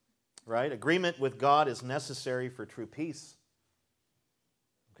 right? Agreement with God is necessary for true peace.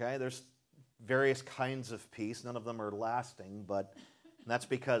 Okay, there's various kinds of peace. None of them are lasting, but that's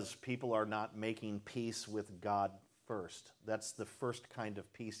because people are not making peace with God first. That's the first kind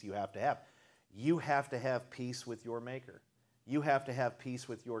of peace you have to have. You have to have peace with your Maker. You have to have peace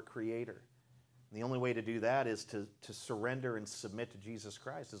with your Creator. And the only way to do that is to surrender and submit to Jesus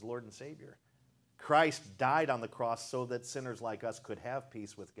Christ as Lord and Savior. Christ died on the cross so that sinners like us could have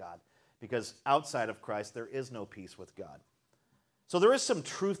peace with God, because outside of Christ there is no peace with God. So there is some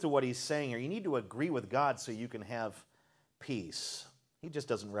truth to what he's saying here. You need to agree with God so you can have peace. He just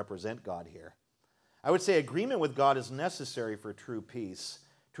doesn't represent God here. I would say agreement with God is necessary for true peace.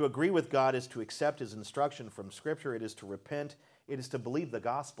 To agree with God is to accept his instruction from Scripture. It is to repent. It is to believe the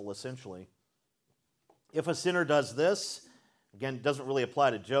gospel, essentially. If a sinner does this, again, it doesn't really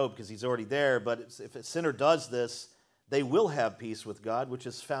apply to Job because he's already there, but if a sinner does this, they will have peace with God, which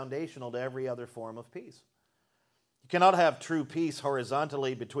is foundational to every other form of peace. You cannot have true peace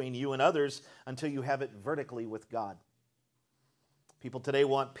horizontally between you and others until you have it vertically with God. People today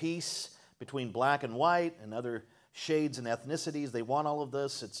want peace between black and white and other shades and ethnicities. They want all of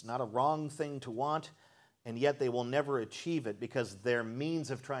this. It's not a wrong thing to want, and yet they will never achieve it because their means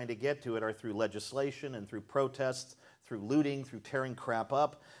of trying to get to it are through legislation and through protests, through looting, through tearing crap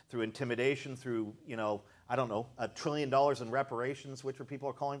up, through intimidation, through, $1 trillion in reparations, which people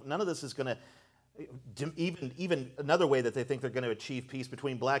are calling. None of this is going to, even another way that they think they're going to achieve peace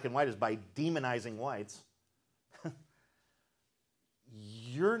between black and white is by demonizing whites.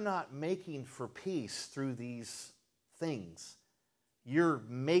 You're not making for peace through these things. You're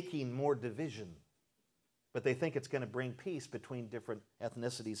making more division. But they think it's going to bring peace between different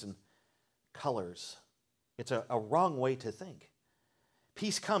ethnicities and colors. It's a wrong way to think.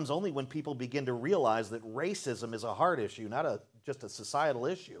 Peace comes only when people begin to realize that racism is a heart issue, not just a societal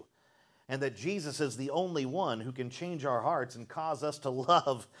issue, and that Jesus is the only one who can change our hearts and cause us to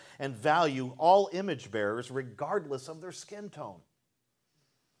love and value all image bearers regardless of their skin tone.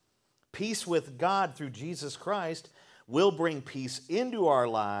 Peace with God through Jesus Christ will bring peace into our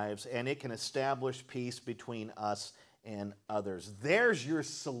lives, and it can establish peace between us and others. There's your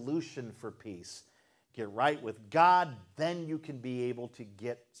solution for peace. Get right with God, then you can be able to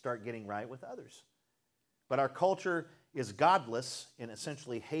start getting right with others. But our culture is godless and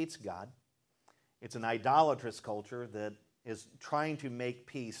essentially hates God. It's an idolatrous culture that is trying to make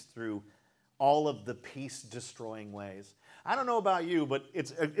peace through all of the peace-destroying ways. I don't know about you, but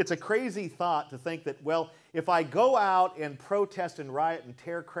it's a crazy thought to think that, well, if I go out and protest and riot and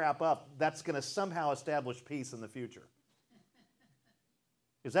tear crap up, that's going to somehow establish peace in the future.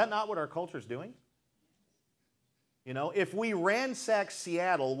 Is that not what our culture is doing? You know, if we ransack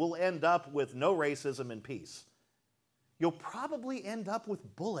Seattle, we'll end up with no racism and peace. You'll probably end up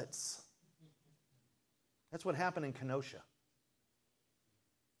with bullets. That's what happened in Kenosha.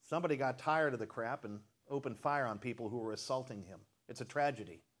 Somebody got tired of the crap and opened fire on people who were assaulting him. It's a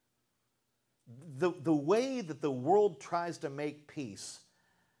tragedy. The way that the world tries to make peace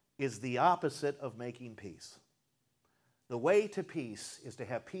is the opposite of making peace. The way to peace is to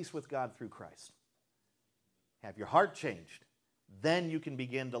have peace with God through Christ. Have your heart changed. Then you can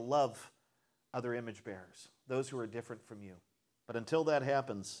begin to love other image bearers, those who are different from you. But until that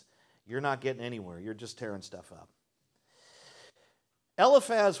happens, you're not getting anywhere. You're just tearing stuff up.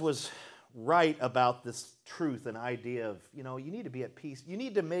 Eliphaz was right about this truth and idea of, you need to be at peace. You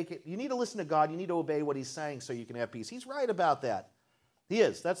need to listen to God. You need to obey what he's saying so you can have peace. He's right about that. He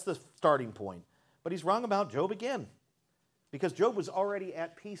is. That's the starting point. But he's wrong about Job again, because Job was already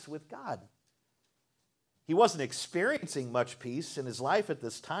at peace with God. He wasn't experiencing much peace in his life at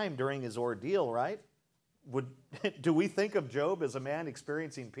this time during his ordeal, right? Do we think of Job as a man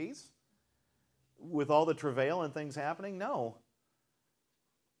experiencing peace with all the travail and things happening? No.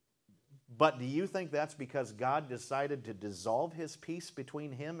 But do you think that's because God decided to dissolve his peace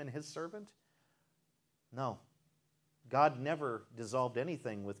between him and his servant? No. God never dissolved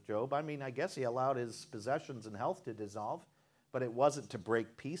anything with Job. I mean, I guess he allowed his possessions and health to dissolve, but it wasn't to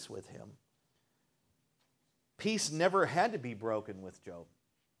break peace with him. Peace never had to be broken with Job.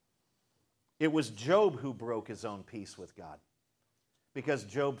 It was Job who broke his own peace with God, because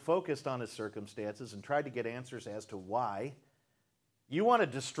Job focused on his circumstances and tried to get answers as to why. You want to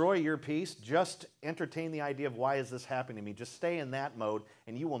destroy your peace? Just entertain the idea of, why is this happening to me? Just stay in that mode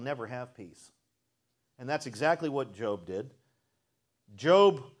and you will never have peace. And that's exactly what Job did.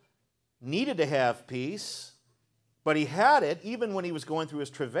 Job needed to have peace, but he had it even when he was going through his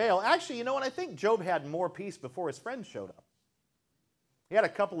travail. Actually, you know what? I think Job had more peace before his friends showed up. He had a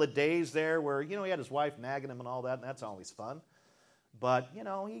couple of days there where, he had his wife nagging him and all that, and that's always fun. But,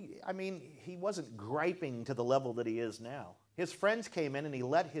 he wasn't griping to the level that he is now. His friends came in and he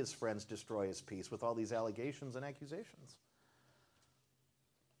let his friends destroy his peace with all these allegations and accusations.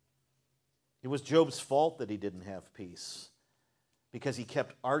 It was Job's fault that he didn't have peace, because he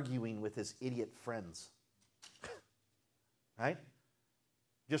kept arguing with his idiot friends. Right?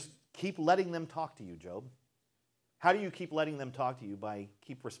 Just keep letting them talk to you, Job. How do you keep letting them talk to you? By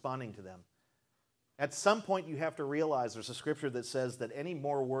keep responding to them. At some point you have to realize there's a scripture that says that any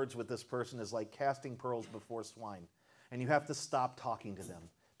more words with this person is like casting pearls before swine. And you have to stop talking to them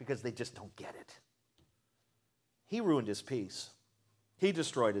because they just don't get it. He ruined his peace. He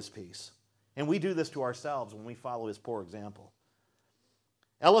destroyed his peace. And we do this to ourselves when we follow his poor example.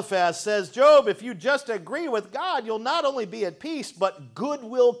 Eliphaz says, Job, if you just agree with God, you'll not only be at peace, but good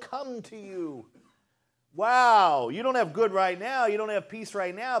will come to you. Wow, you don't have good right now, you don't have peace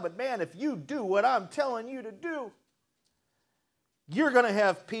right now, but man, if you do what I'm telling you to do, you're going to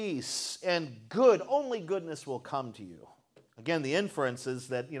have peace, and only goodness will come to you. Again, the inference is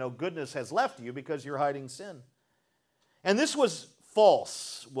that, goodness has left you because you're hiding sin. And this was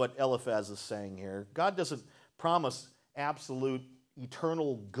false, what Eliphaz is saying here. God doesn't promise absolute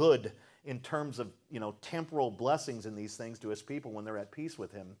eternal good in terms of, temporal blessings in these things to his people when they're at peace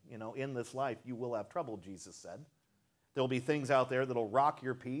with him. In this life, you will have trouble, Jesus said. There'll be things out there that'll rock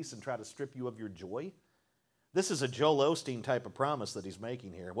your peace and try to strip you of your joy. This is a Joel Osteen type of promise that he's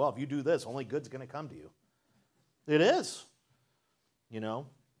making here. Well, if you do this, only good's going to come to you. It is.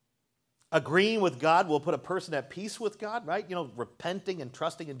 Agreeing with God will put a person at peace with God, right? Repenting and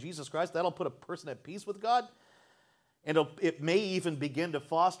trusting in Jesus Christ, that'll put a person at peace with God. And it may even begin to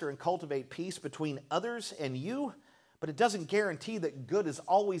foster and cultivate peace between others and you, but it doesn't guarantee that good is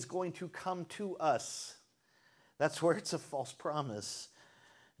always going to come to us. That's where it's a false promise.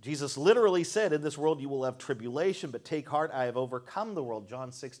 Jesus literally said, in this world you will have tribulation, but take heart, I have overcome the world,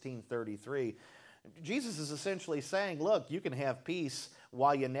 John 16:33. Jesus is essentially saying, look, you can have peace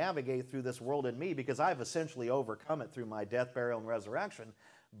while you navigate through this world in me, because I've essentially overcome it through my death, burial, and resurrection,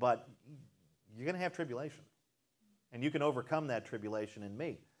 but you're going to have tribulation. And you can overcome that tribulation in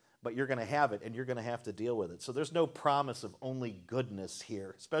me, but you're going to have it, and you're going to have to deal with it. So there's no promise of only goodness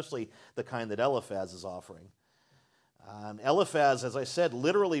here, especially the kind that Eliphaz is offering. Eliphaz, as I said,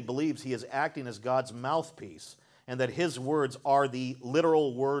 literally believes he is acting as God's mouthpiece, and that his words are the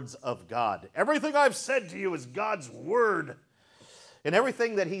literal words of God. Everything I've said to you is God's word. And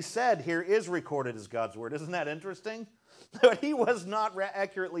everything that he said here is recorded as God's word. Isn't that interesting? But he was not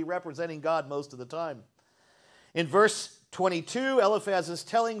accurately representing God most of the time. In verse 22, Eliphaz is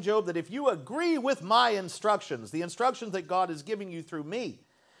telling Job that if you agree with my instructions, the instructions that God is giving you through me,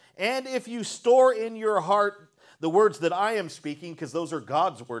 and if you store in your heart the words that I am speaking, because those are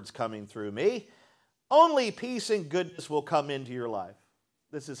God's words coming through me, only peace and goodness will come into your life.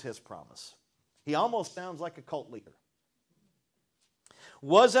 This is his promise. He almost sounds like a cult leader.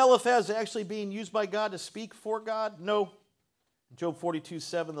 Was Eliphaz actually being used by God to speak for God? No. Job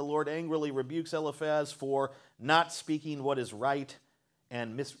 42:7, the Lord angrily rebukes Eliphaz for not speaking what is right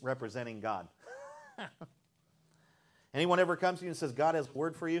and misrepresenting God. Anyone ever comes to you and says, God has a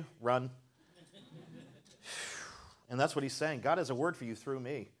word for you? Run. And that's what he's saying. God has a word for you through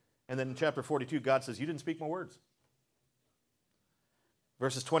me. And then in chapter 42, God says, you didn't speak my words.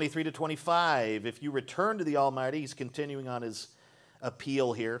 Verses 23 to 25, if you return to the Almighty, he's continuing on his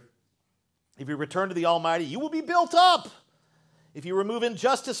appeal here. If you return to the Almighty, you will be built up. If you remove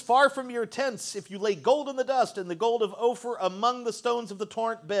injustice far from your tents, if you lay gold in the dust and the gold of Ophir among the stones of the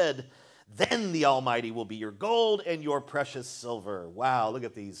torrent bed, then the Almighty will be your gold and your precious silver. Wow, look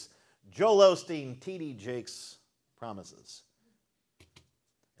at these Joel Osteen, T.D. Jakes promises.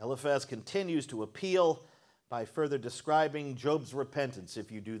 Eliphaz continues to appeal by further describing Job's repentance.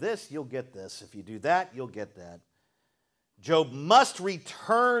 If you do this, you'll get this. If you do that, you'll get that. Job must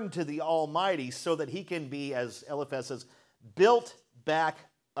return to the Almighty so that he can be, as Eliphaz says, built back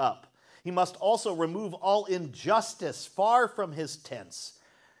up. He must also remove all injustice far from his tents.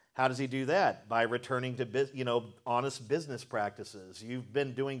 How does he do that? By returning to honest business practices. You've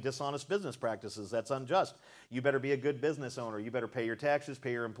been doing dishonest business practices. That's unjust. You better be a good business owner. You better pay your taxes,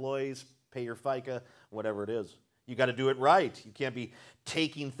 pay your employees, pay your FICA, whatever it is. You got to do it right. You can't be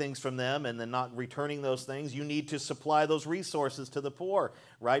taking things from them and then not returning those things. You need to supply those resources to the poor,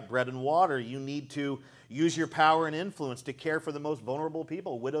 right? Bread and water. You need to use your power and influence to care for the most vulnerable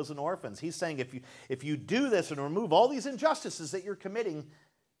people, widows and orphans. He's saying if you do this and remove all these injustices that you're committing,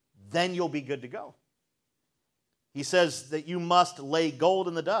 then you'll be good to go. He says that you must lay gold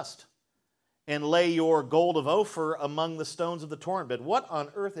in the dust and lay your gold of Ophir among the stones of the torrent bed. What on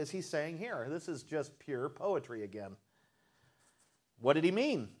earth is he saying here? This is just pure poetry again. What did he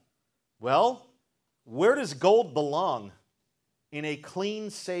mean? Well, where does gold belong? In a clean,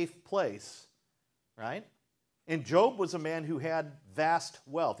 safe place, right? And Job was a man who had vast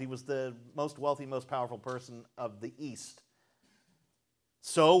wealth. He was the most wealthy, most powerful person of the East.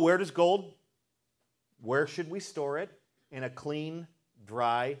 So where does gold, where should we store it? In a clean,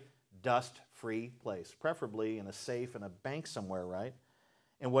 dry, dust-free place, preferably in a safe in a bank somewhere, right?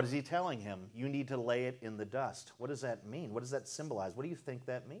 And what is he telling him? You need to lay it in the dust. What does that mean? What does that symbolize? What do you think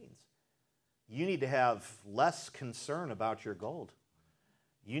that means? You need to have less concern about your gold.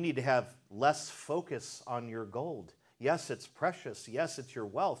 You need to have less focus on your gold. Yes, it's precious. Yes, it's your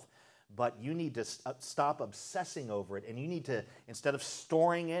wealth. But you need to stop obsessing over it, and you need to, instead of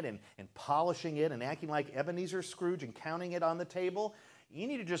storing it and polishing it and acting like Ebenezer Scrooge and counting it on the table, you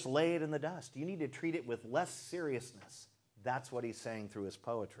need to just lay it in the dust. You need to treat it with less seriousness. That's what he's saying through his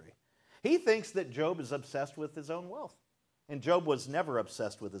poetry. He thinks that Job is obsessed with his own wealth, and Job was never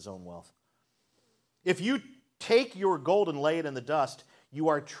obsessed with his own wealth. If you take your gold and lay it in the dust, you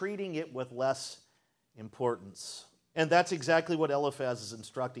are treating it with less importance. And that's exactly what Eliphaz is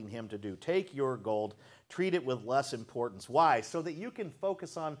instructing him to do. Take your gold, treat it with less importance. Why? So that you can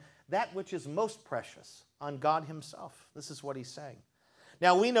focus on that which is most precious, on God himself. This is what he's saying.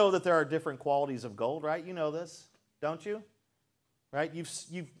 Now, we know that there are different qualities of gold, right? You know this, don't you? Right?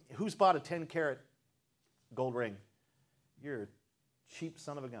 Who's bought a 10-carat gold ring? You're a cheap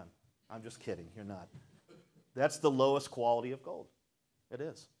son of a gun. I'm just kidding. You're not. That's the lowest quality of gold. It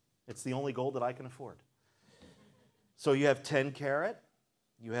is. It's the only gold that I can afford. So you have 10 carat,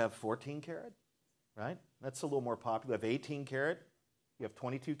 you have 14 carat, right? That's a little more popular. You have 18 carat, you have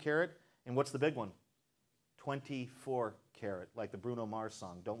 22 carat, and what's the big one? 24 carat, like the Bruno Mars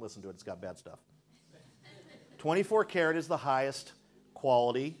song. Don't listen to it, it's got bad stuff. 24 carat is the highest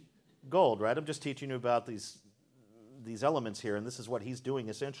quality gold, right? I'm just teaching you about these elements here, and this is what he's doing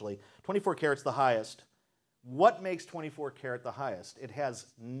essentially. 24 carat's the highest. What makes 24 carat the highest? It has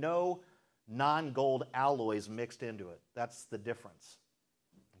no non-gold alloys mixed into it. That's the difference.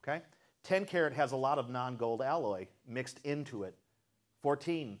 Okay? 10 carat has a lot of non-gold alloy mixed into it.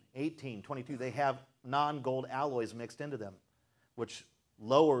 14, 18, 22, they have non-gold alloys mixed into them, which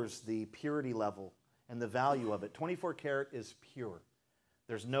lowers the purity level and the value of it. 24 carat is pure.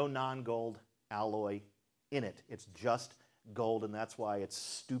 There's no non-gold alloy in it. It's just gold, and that's why it's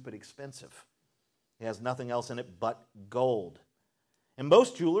stupid expensive. It has nothing else in it but gold. And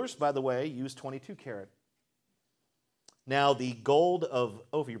most jewelers, by the way, use 22 carat. Now, the gold of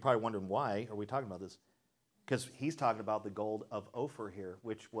Ophir, you're probably wondering why are we talking about this? Because he's talking about the gold of Ophir here,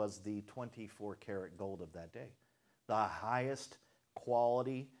 which was the 24-karat gold of that day. The highest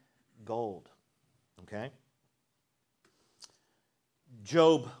quality gold. Okay?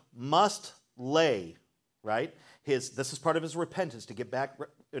 Job must lay, right? This is part of his repentance, to get back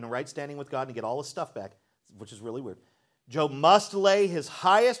in a right standing with God and get all his stuff back, which is really weird. Job must lay his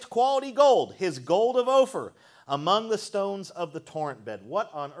highest quality gold, his gold of Ophir, among the stones of the torrent bed. What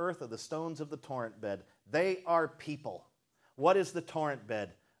on earth are the stones of the torrent bed? They are people. What is the torrent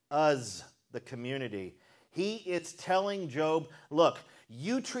bed? Us, the community. He is telling Job, look,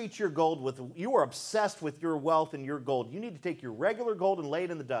 you treat your gold you are obsessed with your wealth and your gold. You need to take your regular gold and lay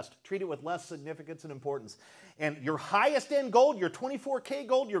it in the dust. Treat it with less significance and importance. And your highest end gold, your 24K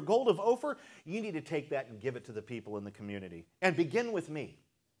gold, your gold of Ophir, you need to take that and give it to the people in the community. And begin with me.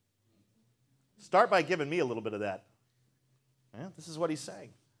 Start by giving me a little bit of that. Yeah, this is what he's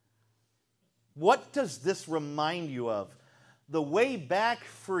saying. What does this remind you of? The way back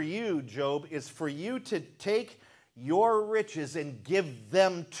for you, Job, is for you to take your riches and give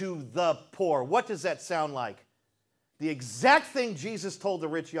them to the poor. What does that sound like? The exact thing Jesus told the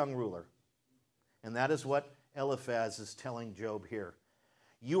rich young ruler. And that is what Eliphaz is telling Job here.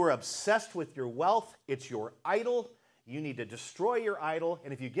 You are obsessed with your wealth. It's your idol. You need to destroy your idol.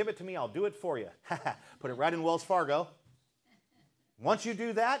 And if you give it to me, I'll do it for you. Put it right in Wells Fargo. Once you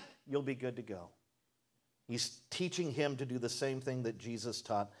do that, you'll be good to go. He's teaching him to do the same thing that Jesus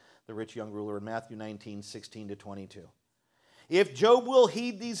taught the rich young ruler in Matthew 19, 16 to 22. If Job will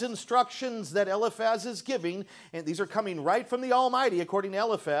heed these instructions that Eliphaz is giving, and these are coming right from the Almighty, according to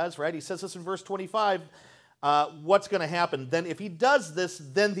Eliphaz, right? He says this in verse 25, what's going to happen? Then if he does this,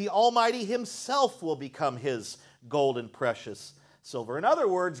 then the Almighty himself will become his gold and precious silver. In other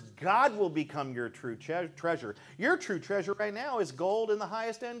words, God will become your true treasure. Your true treasure right now is gold and the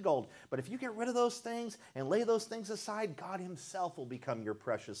highest end gold. But if you get rid of those things and lay those things aside, God himself will become your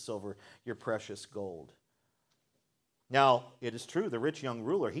precious silver, your precious gold. Now, it is true, the rich young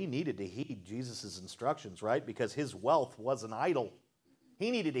ruler, he needed to heed Jesus' instructions, right? Because his wealth was an idol. He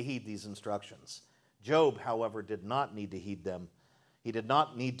needed to heed these instructions. Job, however, did not need to heed them. He did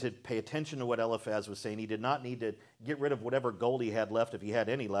not need to pay attention to what Eliphaz was saying. He did not need to get rid of whatever gold he had left, if he had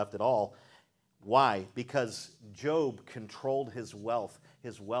any left at all. Why? Because Job controlled his wealth.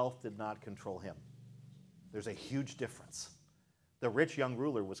 His wealth did not control him. There's a huge difference. The rich young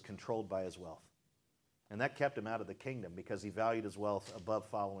ruler was controlled by his wealth. And that kept him out of the kingdom because he valued his wealth above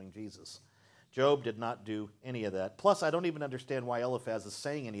following Jesus. Job did not do any of that. Plus, I don't even understand why Eliphaz is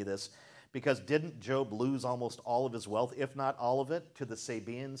saying any of this, because didn't Job lose almost all of his wealth, if not all of it, to the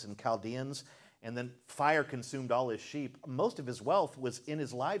Sabeans and Chaldeans? And then fire consumed all his sheep. Most of his wealth was in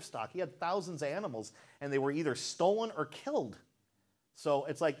his livestock. He had thousands of animals, and they were either stolen or killed. So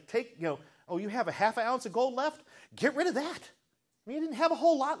it's like, you have a half an ounce of gold left? Get rid of that. I mean, you didn't have a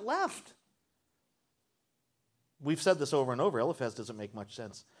whole lot left. We've said this over and over. Eliphaz doesn't make much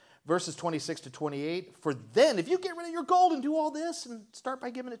sense. Verses 26 to 28, for then, if you get rid of your gold and do all this and start by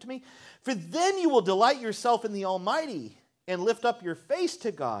giving it to me, for then you will delight yourself in the Almighty and lift up your face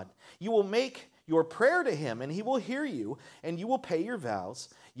to God. You will make your prayer to him, and he will hear you, and you will pay your vows.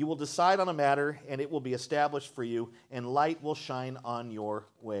 You will decide on a matter, and it will be established for you, and light will shine on your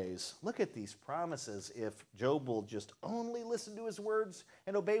ways. Look at these promises. If Job will just only listen to his words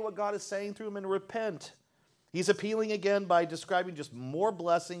and obey what God is saying through him and repent. He's appealing again by describing just more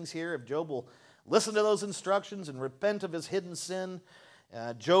blessings here. If Job will listen to those instructions and repent of his hidden sin,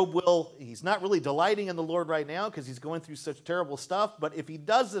 he's not really delighting in the Lord right now because he's going through such terrible stuff. But if he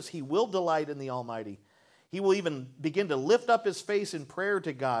does this, he will delight in the Almighty. He will even begin to lift up his face in prayer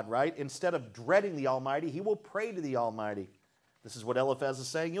to God, right? Instead of dreading the Almighty, he will pray to the Almighty. This is what Eliphaz is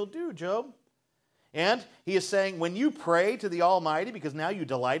saying you'll do, Job. And he is saying, when you pray to the Almighty, because now you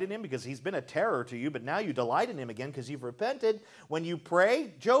delight in him, because he's been a terror to you, but now you delight in him again because you've repented. When you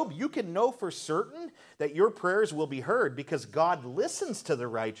pray, Job, you can know for certain that your prayers will be heard because God listens to the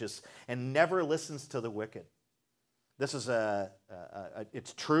righteous and never listens to the wicked. This is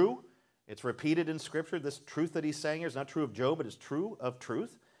it's true. It's repeated in Scripture. This truth that he's saying here is not true of Job, but it's true of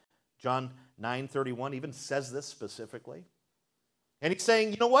truth. John 9:31 even says this specifically. And he's saying,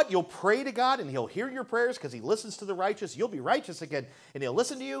 you know what? You'll pray to God and he'll hear your prayers because he listens to the righteous. You'll be righteous again and he'll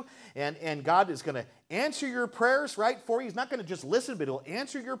listen to you. And God is going to answer your prayers, right, for you. He's not going to just listen, but he'll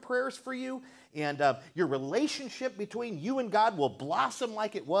answer your prayers for you. And your relationship between you and God will blossom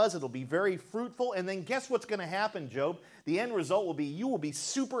like it was. It'll be very fruitful. And then guess what's going to happen, Job? The end result will be you will be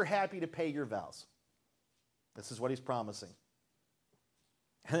super happy to pay your vows. This is what he's promising.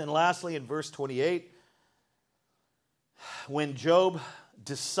 And then lastly, in verse 28, When Job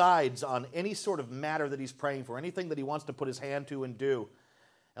decides on any sort of matter that he's praying for, anything that he wants to put his hand to and do,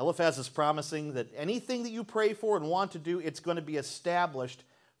 Eliphaz is promising that anything that you pray for and want to do, it's going to be established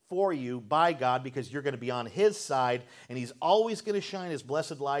for you by God because you're going to be on his side, and he's always going to shine his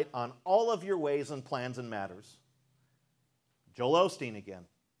blessed light on all of your ways and plans and matters. Joel Osteen again.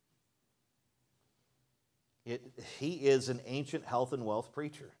 He is an ancient health and wealth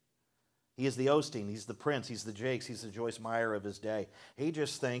preacher. He is the Osteen, he's the Prince, he's the Jakes, he's the Joyce Meyer of his day. He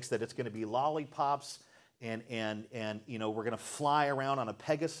just thinks that it's going to be lollipops and you know, we're going to fly around on a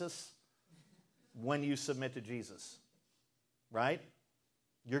Pegasus when you submit to Jesus. Right?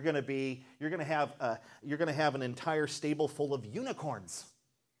 You're going to have an entire stable full of unicorns.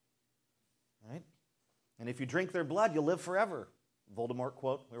 Right? And if you drink their blood, you'll live forever. Voldemort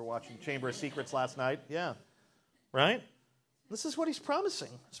quote. We were watching Chamber of Secrets last night. Yeah. Right? This is what he's promising.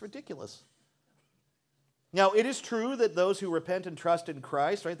 It's ridiculous. Now, it is true that those who repent and trust in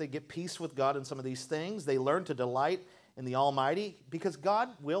Christ, right, they get peace with God in some of these things. They learn to delight in the Almighty because God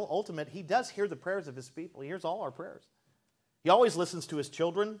will ultimately, he does hear the prayers of his people. He hears all our prayers. He always listens to his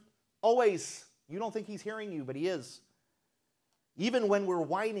children. Always. You don't think he's hearing you, but he is. Even when we're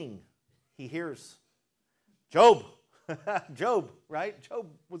whining, he hears. Job. Job, right? Job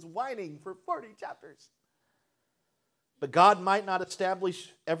was whining for 40 chapters. But God might not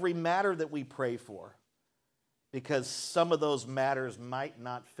establish every matter that we pray for because some of those matters might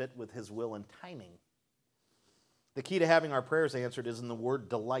not fit with his will and timing. The key to having our prayers answered is in the word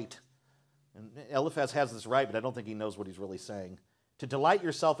delight. And Eliphaz has this right, but I don't think he knows what he's really saying. To delight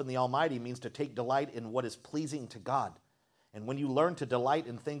yourself in the Almighty means to take delight in what is pleasing to God. And when you learn to delight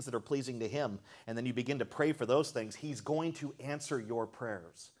in things that are pleasing to him, and then you begin to pray for those things, he's going to answer your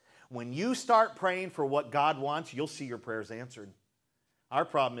prayers. When you start praying for what God wants, you'll see your prayers answered. Our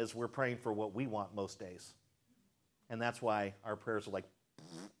problem is we're praying for what we want most days. And that's why our prayers are like,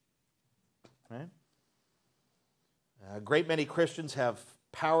 right? A great many Christians have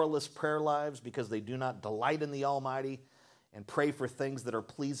powerless prayer lives because they do not delight in the Almighty and pray for things that are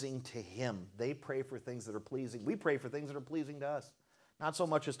pleasing to him. They pray for things that are pleasing. We pray for things that are pleasing to us, not so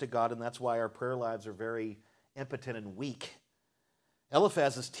much as to God, and that's why our prayer lives are very impotent and weak.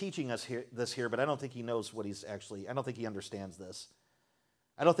 Eliphaz is teaching us this here, but I don't think he knows what I don't think he understands this.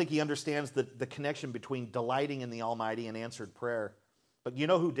 I don't think he understands the connection between delighting in the Almighty and answered prayer. But you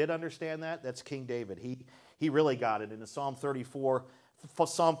know who did understand that? That's King David. He really got it. In Psalm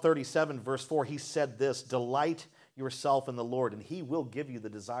 37, verse 4, he said this, delight yourself in the Lord, and he will give you the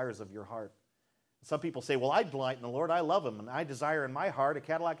desires of your heart. Some people say, well, I delight in the Lord, I love him, and I desire in my heart a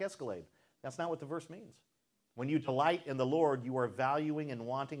Cadillac Escalade. That's not what the verse means. When you delight in the Lord, you are valuing and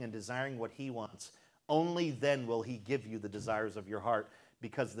wanting and desiring what he wants. Only then will he give you the desires of your heart,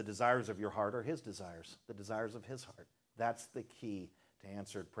 because the desires of your heart are his desires, the desires of his heart. That's the key to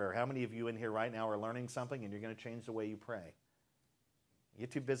answered prayer. How many of you in here right now are learning something and you're going to change the way you pray? You're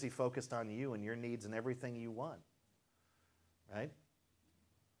too busy focused on you and your needs and everything you want, right?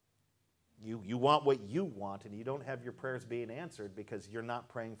 You want what you want, and you don't have your prayers being answered because you're not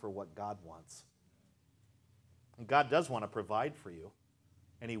praying for what God wants. And God does want to provide for you,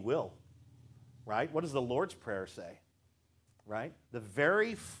 and he will, right? What does the Lord's Prayer say, right? The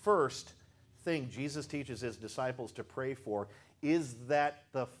very first thing Jesus teaches his disciples to pray for is that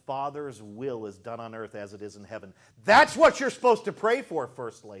the Father's will is done on earth as it is in heaven. That's what you're supposed to pray for,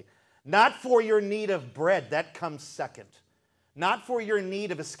 firstly. Not for your need of bread, that comes second. Not for your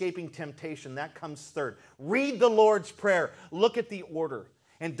need of escaping temptation, that comes third. Read the Lord's Prayer. Look at the order.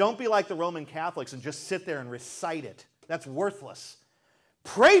 And don't be like the Roman Catholics and just sit there and recite it. That's worthless.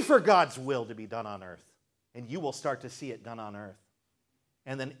 Pray for God's will to be done on earth, and you will start to see it done on earth.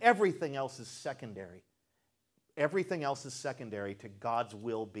 And then everything else is secondary. Everything else is secondary to God's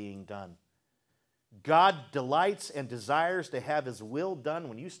will being done. God delights and desires to have his will done.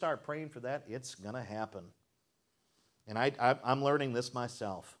 When you start praying for that, it's going to happen. And I'm learning this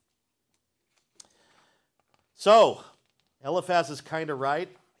myself. So, Eliphaz is kind of right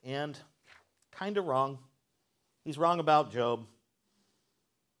and kind of wrong. He's wrong about Job.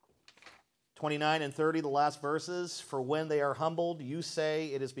 29 and 30, the last verses. For when they are humbled, you say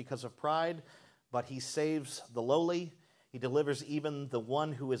it is because of pride, but he saves the lowly. He delivers even the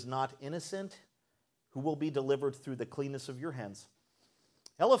one who is not innocent, who will be delivered through the cleanness of your hands.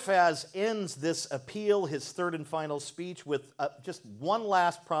 Eliphaz ends this appeal, his third and final speech, with just one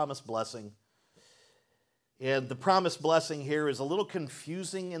last promised blessing. And the promised blessing here is a little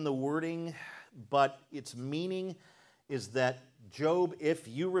confusing in the wording, but its meaning is that, Job, if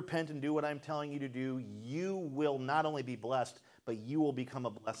you repent and do what I'm telling you to do, you will not only be blessed, but you will become a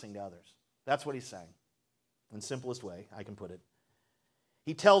blessing to others. That's what he's saying. in the simplest way I can put it.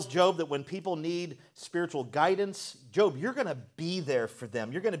 He tells Job that when people need spiritual guidance, Job, you're going to be there for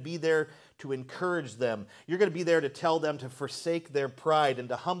them. You're going to be there to encourage them. You're going to be there to tell them to forsake their pride and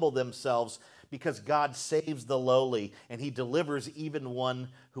to humble themselves, because God saves the lowly and he delivers even one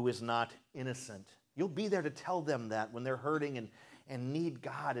who is not innocent. You'll be there to tell them that when they're hurting and need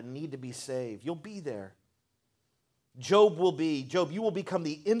God and need to be saved. You'll be there. Job, you will become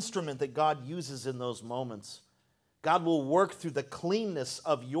the instrument that God uses in those moments. God will work through the cleanness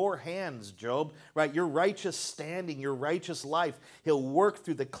of your hands, Job, right? Your righteous standing, your righteous life. He'll work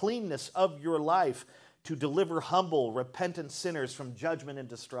through the cleanness of your life to deliver humble, repentant sinners from judgment and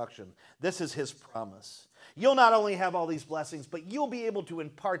destruction. This is his promise. You'll not only have all these blessings, but you'll be able to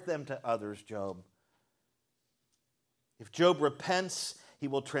impart them to others, Job. If Job repents, he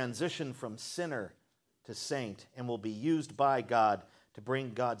will transition from sinner to saint and will be used by God to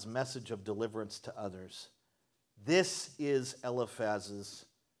bring God's message of deliverance to others. This is Eliphaz's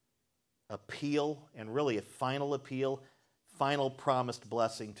appeal, and really a final appeal, final promised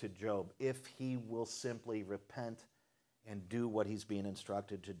blessing to Job, if he will simply repent and do what he's being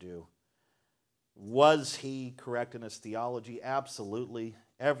instructed to do. Was he correct in his theology? Absolutely.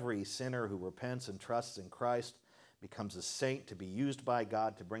 Every sinner who repents and trusts in Christ becomes a saint to be used by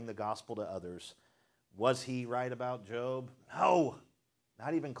God to bring the gospel to others. Was he right about Job? No,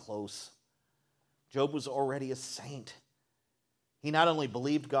 not even close. Job was already a saint. He not only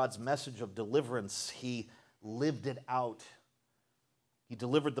believed God's message of deliverance, he lived it out. He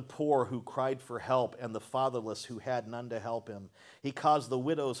delivered the poor who cried for help and the fatherless who had none to help him. He caused the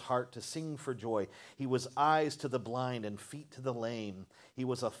widow's heart to sing for joy. He was eyes to the blind and feet to the lame. He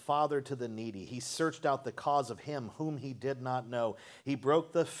was a father to the needy. He searched out the cause of him whom he did not know. He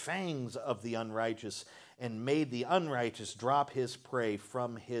broke the fangs of the unrighteous and made the unrighteous drop his prey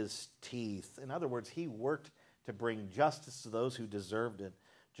from his teeth. In other words, he worked to bring justice to those who deserved it.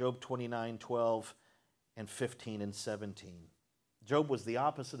 Job 29:12 and 15 and 17. Job was the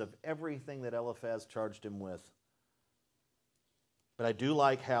opposite of everything that Eliphaz charged him with. But I do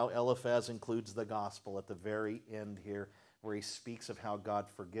like how Eliphaz includes the gospel at the very end here, where he speaks of how God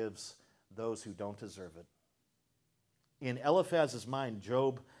forgives those who don't deserve it. In Eliphaz's mind,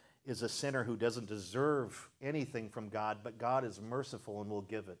 Job is a sinner who doesn't deserve anything from God, but God is merciful and will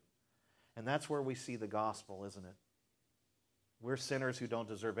give it. And that's where we see the gospel, isn't it? We're sinners who don't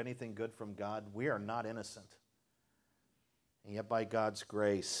deserve anything good from God. We are not innocent. And yet by God's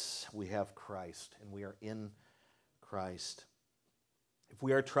grace, we have Christ, and we are in Christ. If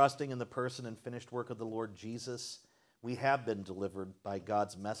we are trusting in the person and finished work of the Lord Jesus, we have been delivered by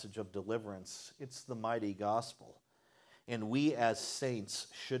God's message of deliverance. It's the mighty gospel. And we as saints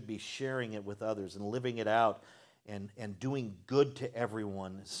should be sharing it with others and living it out and doing good to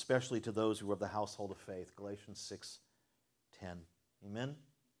everyone, especially to those who are of the household of faith. Galatians 6:10. Amen?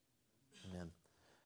 Amen.